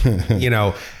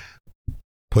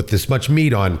 put this much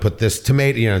meat on, put this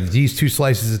tomato, these 2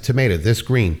 slices of tomato, this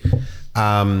green.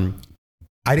 I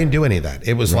didn't do any of that.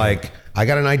 It was like, I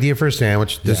got an idea for a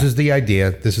sandwich. This is the idea.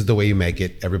 This is the way you make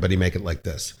it. Everybody make it like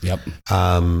this. Yep.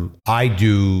 I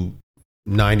do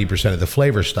 90% of the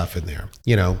flavor stuff in there,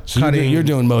 So cutting. you're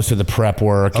doing most of the prep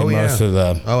work and most of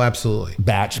the absolutely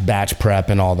batch prep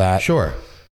and all that. Sure.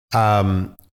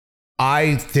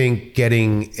 I think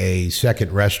getting a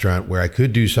second restaurant where I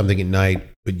could do something at night,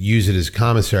 but use it as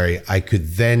commissary, I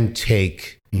could then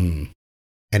take and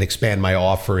expand my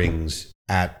offerings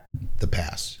at the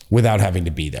pass without having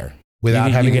to be there. You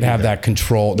could have that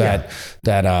control, that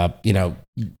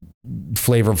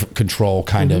flavor control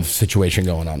kind of situation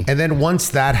going on. And then once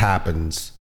that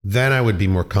happens, then I would be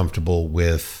more comfortable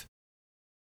with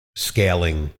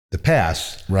scaling the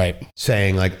pass. Right.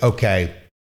 Saying like, okay,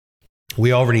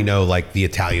 we already know like the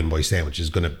Italian boy sandwich is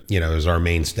going to, is our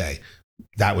mainstay.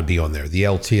 That would be on there. The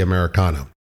LT Americano,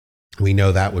 we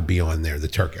know that would be on there.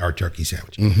 Our turkey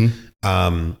sandwich.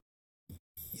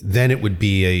 Then it would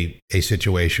be a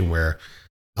situation where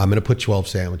I'm going to put 12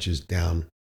 sandwiches down.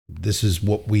 This is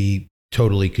what we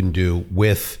totally can do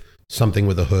with something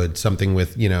with a hood, something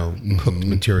with, cooked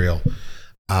material.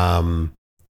 And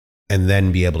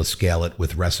then be able to scale it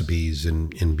with recipes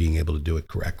and being able to do it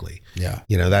correctly. Yeah.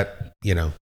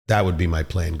 That would be my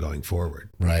plan going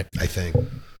forward. Right. I think.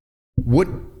 What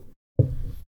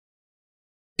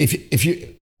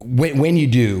when you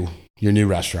do your new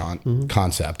restaurant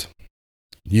concept,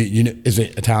 is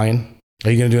it Italian?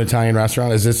 Are you going to do an Italian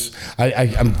restaurant? Is this,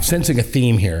 I'm sensing a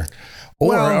theme here.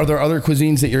 Or are there other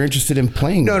cuisines that you're interested in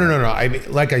playing? No. I mean,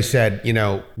 like I said,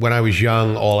 when I was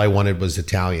young, all I wanted was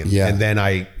Italian. Yeah. And then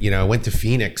I went to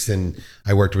Phoenix and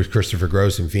I worked with Christopher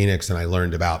Gross in Phoenix, and I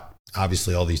learned about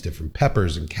obviously all these different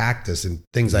peppers and cactus and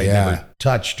things I never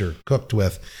touched or cooked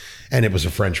with. And it was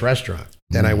a French restaurant.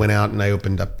 Then I went out and I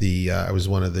opened up I was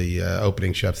one of the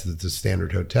opening chefs at the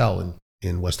Standard Hotel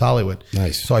in West Hollywood.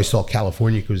 Nice. So I saw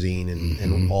California cuisine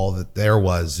and all that there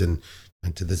was, and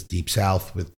went to this deep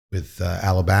South with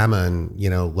Alabama and,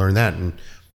 learn that. And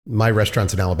my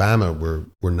restaurants in Alabama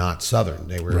were not Southern.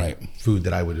 They were food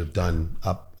that I would have done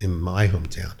up in my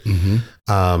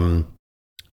hometown.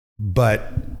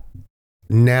 But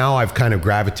now I've kind of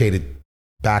gravitated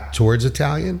back towards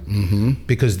Italian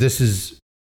because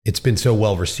it's been so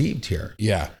well received here.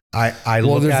 Yeah. I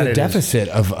look there's at a it deficit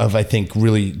of I think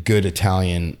really good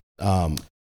Italian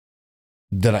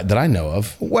that I know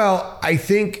of. Well, I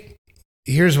think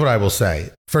here's what I will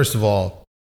say. First of all,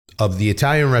 of the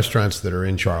Italian restaurants that are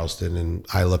in Charleston, and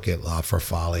I look at La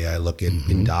Farfalle, I look at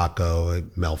Indaco,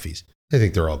 at Melfi's. I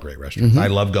think they're all great restaurants. I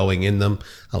love going in them.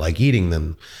 I like eating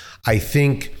them. I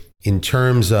think in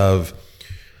terms of,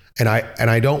 and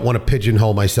I don't want to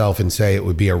pigeonhole myself and say it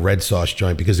would be a red sauce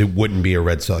joint, because it wouldn't be a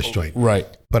red sauce joint. Right.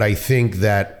 But I think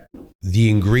that the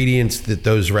ingredients that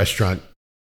those restaurants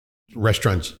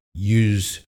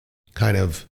use kind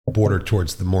of border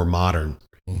towards the more modern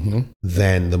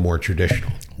than the more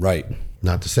traditional. Right.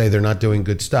 Not to say they're not doing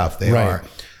good stuff. They are.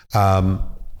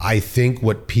 I think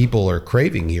what people are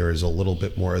craving here is a little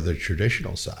bit more of the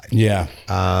traditional side. Yeah.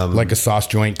 Like a sauce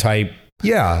joint type.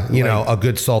 Yeah. You know, a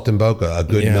good saltimbocca, a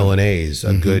good Milanese,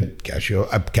 a good cashew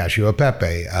e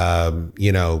pepe,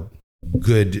 you know,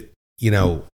 good, you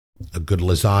know, a good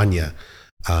lasagna,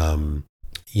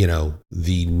 you know,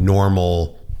 the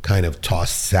normal kind of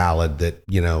tossed salad that,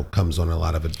 you know, comes on a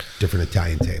lot of different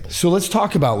Italian tables. So let's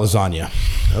talk about lasagna.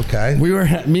 Okay.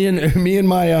 Me and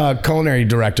my culinary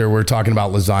director were talking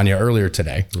about lasagna earlier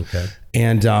today. Okay.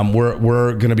 And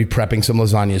we're going to be prepping some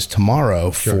lasagnas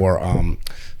tomorrow for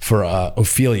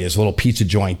Ophelia's little pizza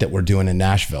joint that we're doing in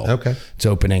Nashville. Okay. It's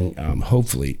opening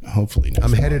hopefully next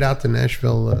I'm headed out to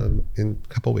Nashville in a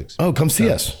couple of weeks. Oh, come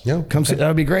see us. Yeah. Come see. That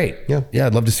would be great. Yeah. Yeah,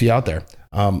 I'd love to see you out there.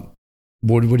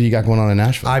 What do you got going on in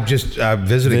Nashville? I'm just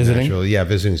visiting Nashville. Yeah,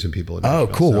 visiting some people in Nashville. Oh,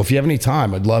 cool. So. Well, if you have any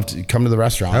time, I'd love to come to the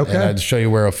restaurant. Okay. And I'd show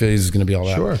you where Ophelia's is going to be all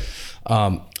that. Sure.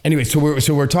 Anyway, so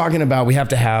we're talking about we have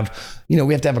to have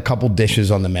a couple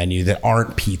dishes on the menu that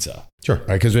aren't pizza. Sure.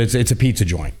 Right? Because it's a pizza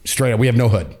joint. Straight up. We have no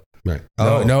hood. Right.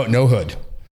 No hood.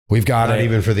 We've got not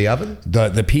even for the oven.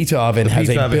 The pizza oven has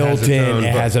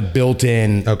a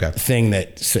built-in thing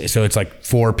that so it's like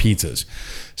 4 pizzas.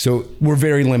 So we're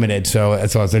very limited. So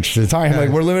that's why I was interested in talking. Like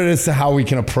we're limited as to how we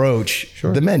can approach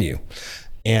the menu.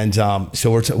 And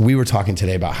so we were talking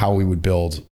today about how we would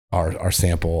build our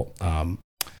sample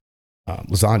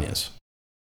lasagnas.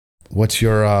 What's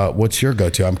your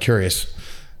go-to? I'm curious.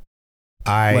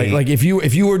 Like if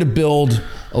you were to build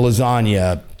a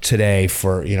lasagna today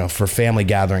for family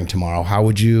gathering tomorrow, how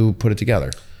would you put it together?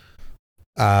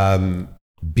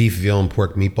 Beef, veal, and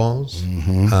pork meatballs,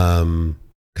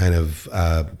 kind of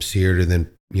seared and then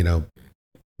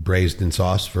braised in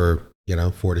sauce for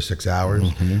 4 to 6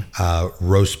 hours.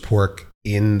 Roast pork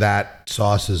in that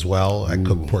sauce as well. I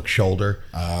cook pork shoulder.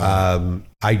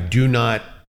 I do not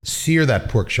sear that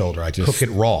pork shoulder. I cook it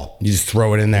raw. You just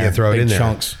throw it in there. Yeah, throw it in there.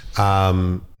 Chunks.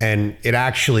 And it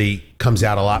actually comes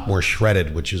out a lot more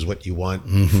shredded, which is what you want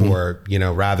for,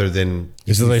 rather than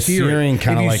is the searing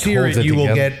kind of like sear holds it, it you together?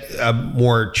 will get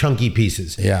more chunky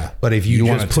pieces. Yeah. But if you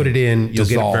just put it in, you'll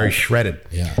get it very shredded.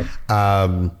 Yeah.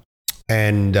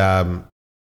 And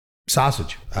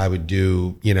sausage. I would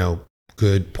do,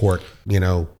 good pork,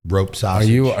 rope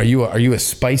sausage. Are you a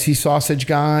spicy sausage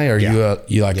guy? Or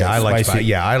you like I like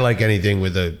spicy? I like anything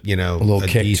with a little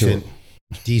kick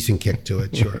decent kick to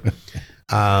it. Sure.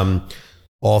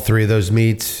 All 3 of those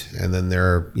meats, and then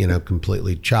they're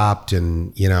completely chopped,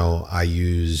 and I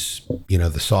use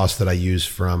the sauce that I use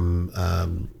from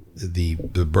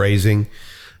the braising.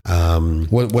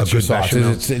 What's your sauce?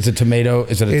 It's a tomato.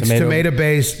 Is it a tomato? It's tomato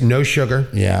based, no sugar.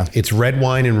 Yeah. It's red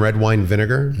wine and red wine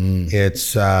vinegar.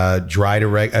 It's dried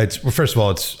first of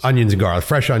all, it's onions and garlic,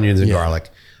 fresh onions and garlic.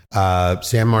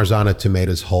 San Marzano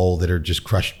tomatoes whole that are just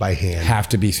crushed by hand. Have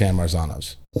to be San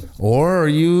Marzanos, or are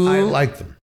you? I like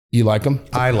them. You like them?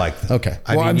 I like them. Okay.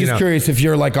 Well, I'm just curious if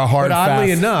you're like a hard. But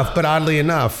oddly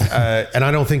enough, and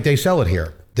I don't think they sell it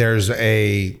here. There is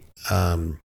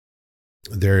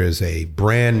a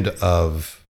brand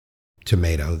of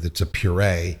tomato that's a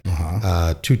puree,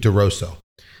 Tutto Rosso,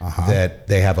 that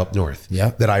they have up north.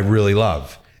 That I really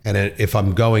love. And if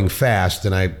I'm going fast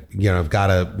and I've got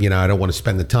to, I don't want to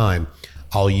spend the time,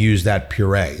 I'll use that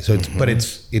puree. So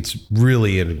it's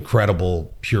really an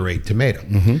incredible pureed tomato.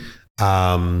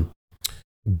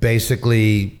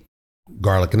 Basically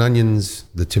garlic and onions,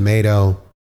 the tomato,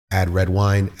 add red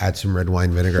wine, add some red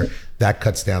wine vinegar. That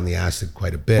cuts down the acid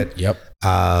quite a bit. Yep.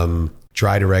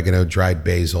 Dried oregano, dried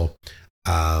basil,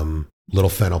 little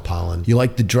fennel pollen. You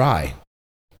like the dry.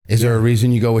 Is there a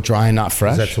reason you go with dry and not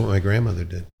fresh? That's what my grandmother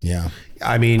did. Yeah.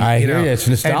 I mean, I hear you. It's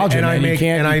nostalgia. And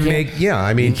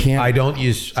I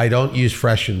don't use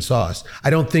fresh in sauce. I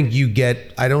don't think you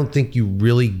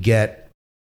really get,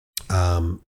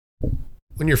 when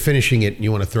you're finishing it and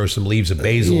you want to throw some leaves of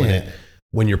basil in it,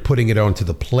 when you're putting it onto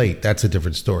the plate, that's a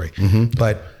different story.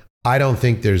 But I don't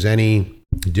think there's any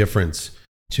difference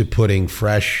to putting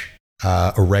fresh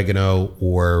oregano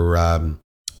or,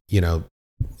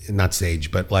 not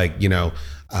sage, but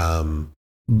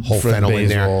whole fennel in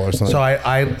there. Or something. So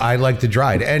I like the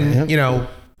dried, and you know,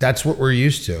 that's what we're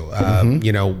used to.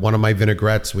 You know, one of my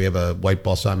vinaigrettes, we have a white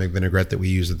balsamic vinaigrette that we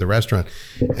use at the restaurant,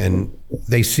 and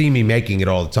they see me making it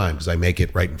all the time because I make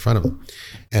it right in front of them,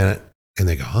 and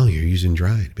they go, "Oh, you're using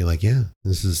dried?" I'd be like, "Yeah,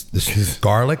 this is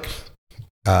garlic,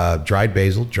 dried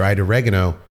basil, dried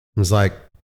oregano." I was like,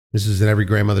 "This is in every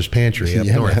grandmother's pantry up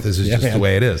north. This is just the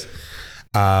way it is."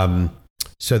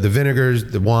 So the vinegars,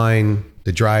 the wine,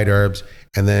 the dried herbs,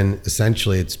 and then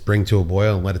essentially it's bring to a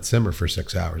boil and let it simmer for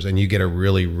 6 hours. And you get a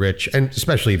really rich, and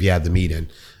especially if you add the meat in,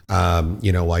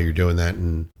 you know, while you're doing that.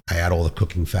 And I add all the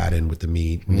cooking fat in with the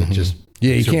meat. And it just,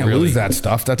 you can't lose that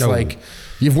stuff. That's like,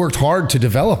 you've worked hard to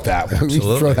develop that.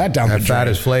 Absolutely. Throw that down the drain. Fat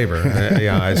is flavor.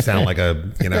 I sound like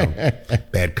a, you know,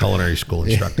 bad culinary school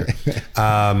instructor.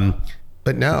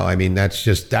 But no, I mean, that's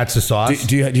a sauce.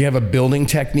 Do you have a building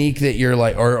technique that you're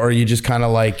like, or are you just kind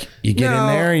of like, you get in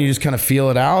there and you just kind of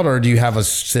feel it out, or do you have a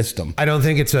system? I don't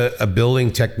think it's a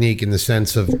building technique in the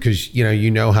sense of, because, you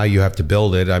know how you have to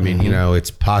build it. I mean, you know, it's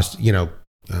pasta, you know,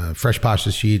 fresh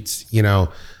pasta sheets, you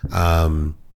know,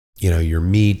 your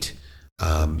meat,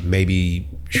 maybe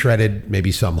shredded,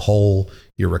 maybe some whole,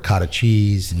 your ricotta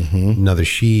cheese, another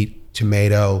sheet,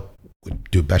 tomato,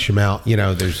 do bechamel, you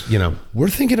know, we're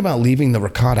thinking about leaving the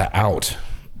ricotta out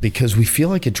because we feel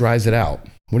like it dries it out.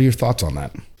 What are your thoughts on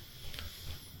that?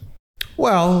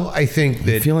 Well, I think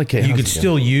that feel like you could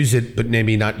still use it, but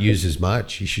maybe not use as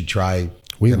much. You should try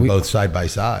them both side by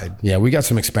side. Yeah, we got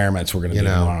some experiments we're going to do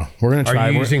tomorrow. We're going to try.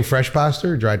 Are you using fresh pasta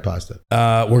or dried pasta?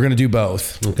 We're going to do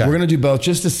both. Okay. We're going to do both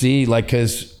just to see, like,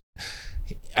 because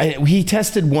he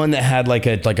tested one that had like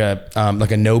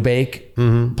a no bake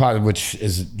pot, which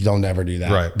is, don't never do that.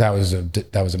 Right. That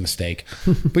was a mistake.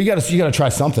 But you got to try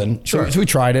something. Sure. So we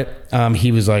tried it.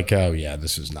 He was like, "Oh yeah,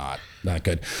 this is not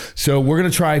good." So we're gonna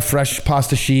try fresh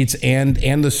pasta sheets and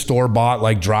the store bought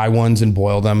like dry ones and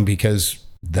boil them, because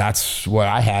that's what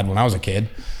I had when I was a kid.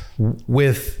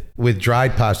 With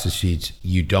dried pasta sheets,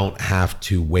 you don't have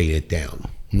to weigh it down.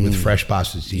 With fresh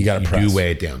pasta sheets, you do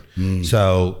weigh it down.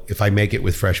 So if I make it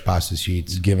with fresh pasta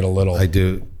sheets, give it a little. I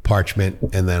do parchment,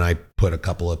 and then I put a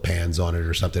couple of pans on it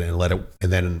or something, and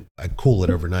and then I cool it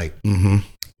overnight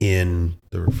in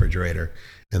the refrigerator,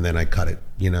 and then I cut it,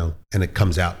 you know, and it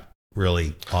comes out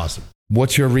really awesome.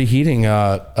 What's your reheating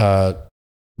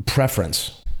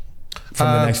preference from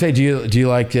the next day? Do you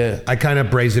like? I kind of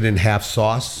braise it in half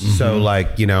sauce. So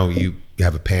like, you know, you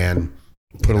have a pan,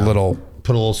 put a little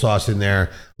sauce in there,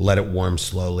 let it warm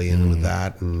slowly in with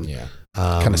that, and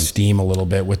kind of steam a little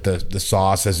bit with the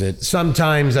sauce as it.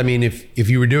 Sometimes, I mean, if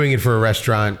you were doing it for a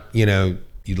restaurant, you know,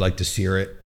 you'd like to sear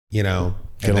it, you know,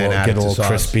 get a little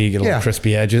crispy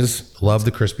edges. Love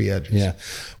the crispy edges. Yeah,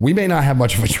 we may not have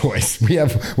much of a choice. We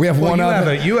have one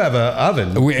oven. You have an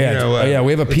oven. We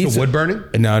have a pizza. It's a wood burning?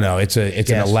 No, it's an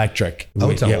electric. Oh,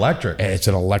 it's an electric. It's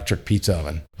an electric pizza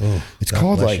oven. Oh, it's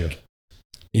called like. You.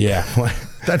 Yeah.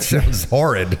 That sounds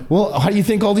horrid. Well, how do you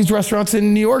think all these restaurants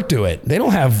in New York do it? They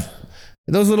don't have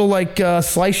those little like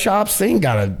slice shops. They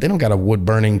don't got a wood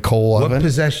burning coal oven. What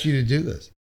possessed you to do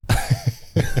this?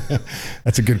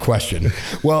 That's a good question.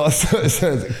 Well,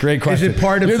 great question. Is it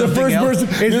part of something else?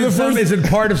 Is it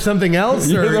part of something else?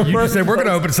 Or you just said, we're going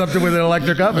to open something with an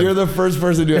electric oven? You're the first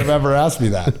person to have ever asked me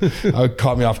that.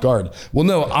 Caught me off guard. Well,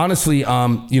 no, honestly,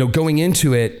 you know, going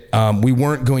into it, we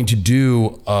weren't going to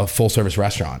do a full service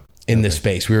restaurant in this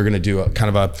space. We were going to do a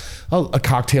kind of a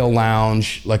cocktail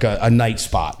lounge, like a night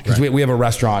spot, because we have a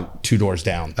restaurant 2 doors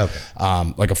down,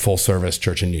 like a full service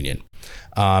Church and Union.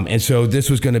 And so this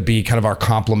was going to be kind of our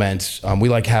complement. We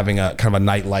like having a kind of a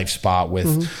nightlife spot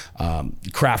with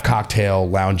craft cocktail,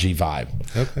 loungy vibe.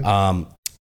 Okay.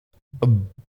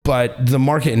 But the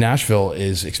market in Nashville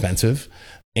is expensive,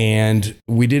 and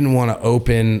we didn't want to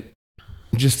open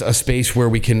just a space where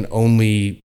we can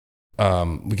only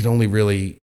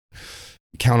really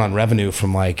count on revenue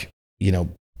from, like, you know,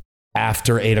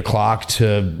 after 8 o'clock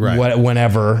to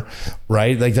whenever,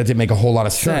 right? Like, that didn't make a whole lot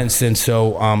of sense. Sure. And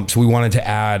so, so we wanted to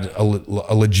add a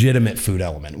legitimate food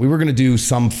element. We were going to do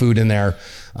some food in there,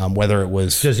 whether it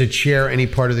was. Does it share any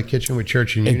part of the kitchen with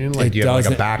Church and Union? Like, do you have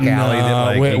like a back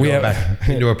alley that we have back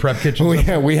into a prep kitchen?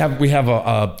 We have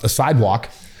a sidewalk,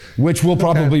 which we'll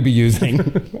probably be using.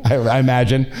 I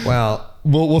imagine. Well,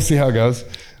 we'll see how it goes.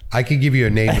 I could give you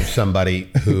a name of somebody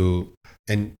who.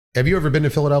 And have you ever been to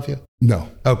Philadelphia? No.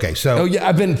 Okay, so. Oh yeah,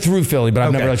 I've been through Philly, but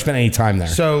I've never spent any time there.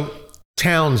 So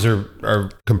towns are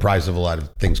comprised of a lot of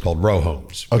things called row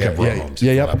homes. Okay, row homes.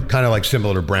 Yeah. Kind of like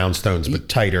similar to brownstones, but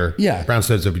tighter. Yeah.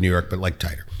 Brownstones of New York, but like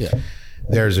tighter. Yeah.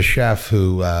 There's a chef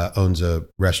who owns a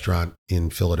restaurant in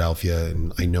Philadelphia,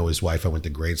 and I know his wife. I went to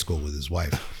grade school with his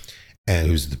wife. and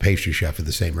who's the pastry chef of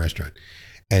the same restaurant.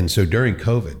 And so during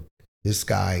COVID, this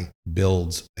guy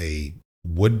builds a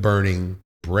wood burning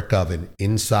brick oven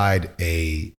inside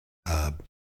a kind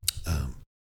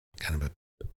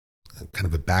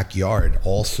of a backyard,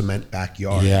 all cement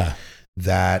backyard. Yeah.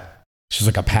 That it's just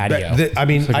like a patio.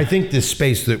 I think this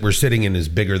space that we're sitting in is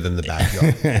bigger than the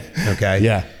backyard. Okay.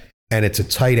 Yeah. And it's a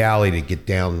tight alley to get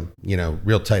down,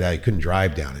 real tight alley. You couldn't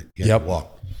drive down it. You had to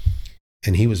walk.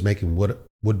 And he was making wood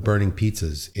burning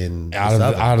pizzas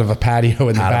out of a patio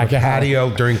in the back of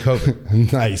patio during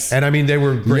COVID. Nice. And they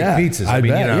were great pizzas. I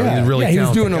mean, he's really he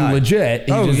was doing them legit.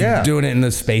 He was just doing it in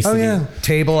the space.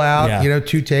 Table out,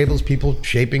 2 tables, people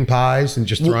shaping pies and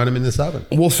just throwing them in this oven.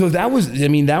 Well, so that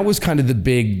was kind of the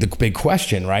big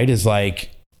question, right? Is like,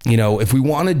 if we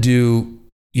want to do,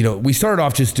 we started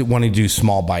off just wanting to do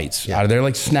small bites out of there,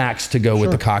 like snacks to go with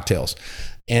the cocktails.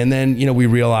 And then, we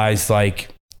realized like,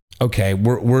 okay,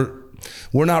 we're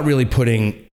not really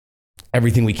putting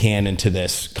everything we can into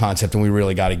this concept, and we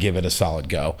really got to give it a solid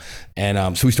go.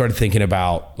 And so we started thinking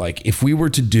about like, if we were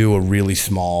to do a really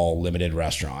small limited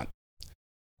restaurant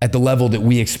at the level that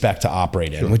we expect to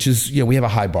operate in, which is, we have a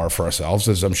high bar for ourselves,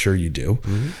 as I'm sure you do.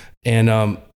 Mm-hmm.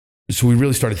 And so we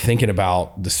really started thinking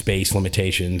about the space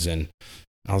limitations. And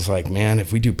I was like, man,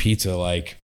 if we do pizza,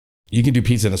 like you can do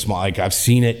pizza in a small, like I've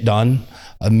seen it done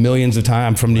millions of times.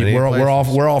 I'm from New York. We're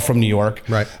all from New York.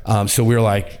 Right. So we were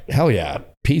like, hell yeah,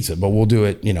 pizza, but we'll do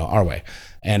it, our way.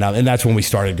 And that's when we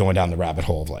started going down the rabbit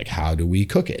hole of like, how do we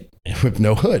cook it with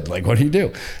no hood? Like, what do you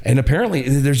do? And apparently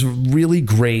there's really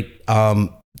great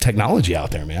technology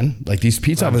out there, man. Like these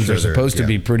pizza ovens are supposed to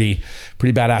be pretty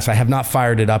badass. I have not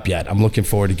fired it up yet. I'm looking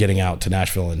forward to getting out to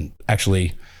Nashville and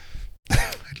actually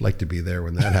I'd like to be there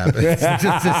when that happens,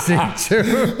 just to see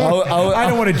too. I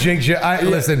don't want to jinx you.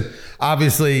 Listen,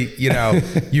 obviously,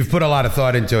 you've put a lot of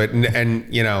thought into it, and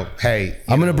hey,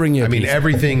 I'm going to bring you.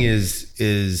 Everything is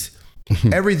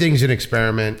everything's an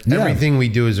experiment. Yeah. Everything we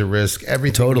do is a risk.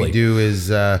 Everything we do is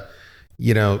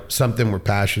something we're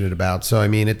passionate about. So I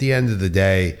mean, at the end of the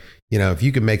day, if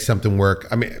you can make something work,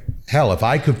 I mean, hell, if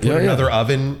I could put another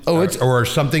oven or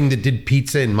something that did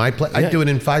pizza in my place, I'd do it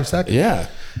in 5 seconds. Yeah.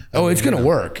 It's going to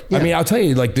work. Yeah. I mean, I'll tell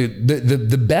you, like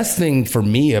the best thing for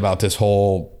me about this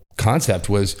whole concept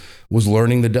was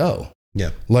learning the dough.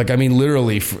 Yeah. Like, I mean,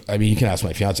 literally, you can ask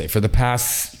my fiance, for the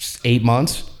past 8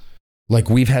 months, like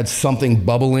we've had something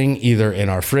bubbling either in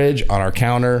our fridge, on our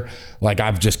counter. Like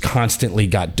I've just constantly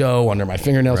got dough under my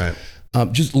fingernails,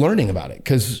 just learning about it.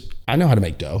 'Cause I know how to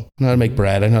make dough. I know how to make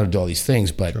bread. I know how to do all these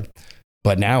things,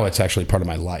 but now it's actually part of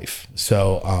my life.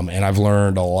 So, and I've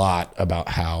learned a lot about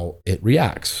how it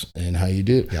reacts and how you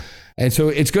do. Yeah. And so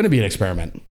it's going to be an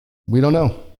experiment. We don't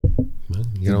know. Well,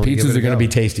 pizzas are going to be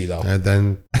tasty though. And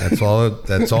then that's all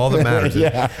that matters.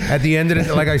 Yeah. At the end of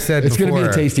it, like I said, it's going to be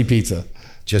a tasty pizza.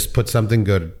 Just put something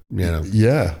good,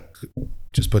 Yeah.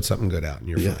 Just put something good out and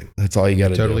you're fine. That's all you got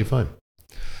to do. Totally fine.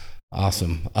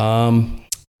 Awesome.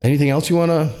 Anything else you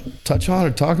want to touch on or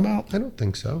talk about? I don't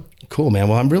think so. Cool, man.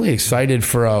 Well, I'm really excited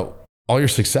for all your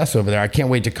success over there. I can't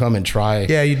wait to come and try.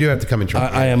 Yeah, you do have to come and try.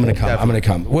 I am going to come. Definitely. I'm going to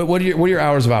come. What are your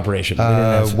hours of operation?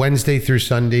 Wednesday through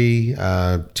Sunday,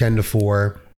 10 to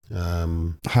 4.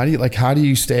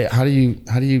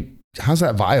 How's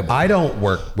that viable? I don't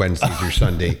work Wednesday through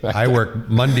Sunday. I work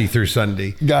Monday through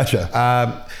Sunday.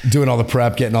 Gotcha. Doing all the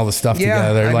prep, getting all the stuff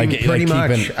together. Pretty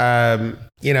much.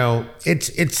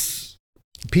 It's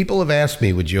people have asked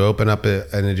me, would you open up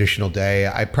an additional day?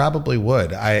 I probably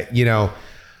would.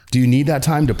 Do you need that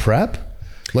time to prep?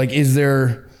 Like, is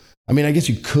there, I guess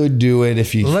you could do it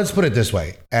if you. Let's put it this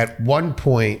way. At one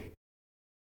point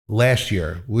last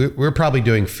year, we're probably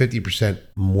doing 50%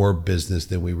 more business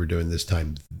than we were doing this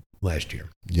time last year.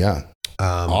 Yeah.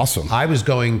 Awesome. I was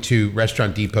going to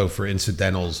Restaurant Depot for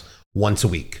incidentals once a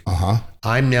week.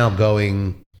 I'm now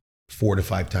going 4 to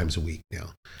 5 times a week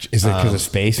now. Is it because of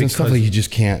space and stuff? Like you just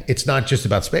can't. It's not just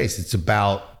about space. It's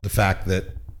about the fact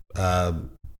that,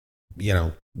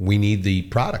 we need the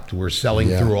product. We're selling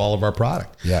through all of our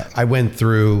product. Yeah. I went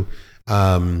through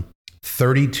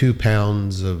 32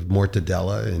 pounds of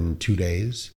mortadella in 2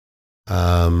 days.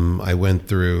 I went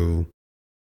through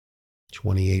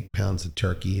 28 pounds of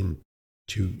turkey in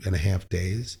 2.5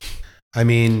 days.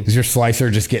 Is your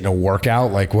slicer just getting a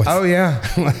workout? Like what? Oh yeah.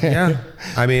 Yeah.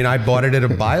 I bought it at a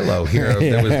Bilo here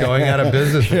that was going out of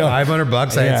business for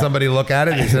 $500. I had somebody look at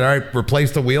it and he said, all right,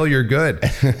 replace the wheel. You're good.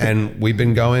 And we've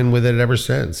been going with it ever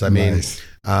since. Nice.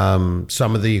 Some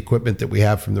of the equipment that we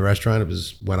have from the restaurant, it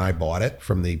was when I bought it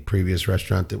from the previous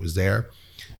restaurant that was there.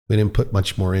 We didn't put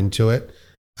much more into it.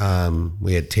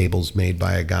 We had tables made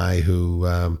by a guy who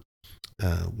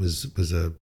was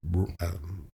a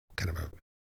kind of a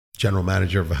general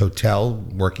manager of a hotel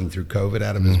working through COVID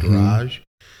out of his garage.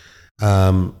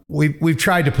 We've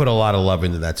tried to put a lot of love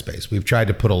into that space. We've tried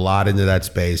to put a lot into that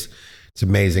space. It's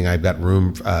amazing. I've got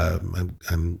room.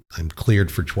 I'm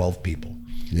cleared for 12 people.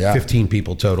 Yeah. 15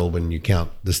 people total when you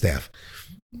count the staff.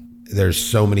 There's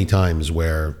so many times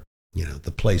where, you know,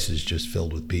 the place is just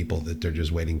filled with people that they're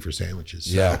just waiting for sandwiches.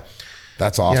 So, Yeah.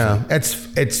 That's awesome. yeah,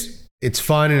 it's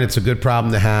fun and it's a good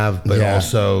problem to have, but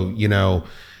also, you know,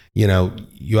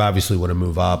 you obviously want to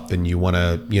move up and you want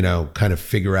to, you know, kind of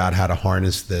figure out how to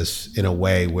harness this in a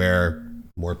way where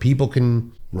more people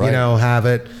can, you know, have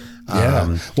it.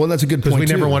 Yeah. Well, that's a good point.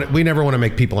 Because we never want to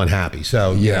make people unhappy.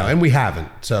 So, you know, and we haven't.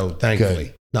 So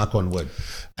thankfully, knock on wood.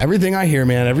 Everything I hear,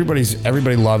 man,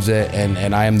 everybody loves it.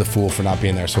 And I am the fool for not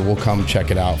being there. So we'll come check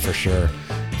it out for sure.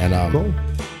 And, Cool.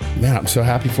 man, I'm so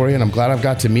happy for you. And I'm glad I've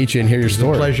got to meet you and hear your story.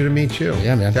 It's a pleasure to meet you.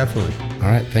 Yeah, man. Definitely.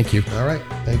 All right. Thank you. All right.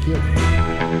 Thank you.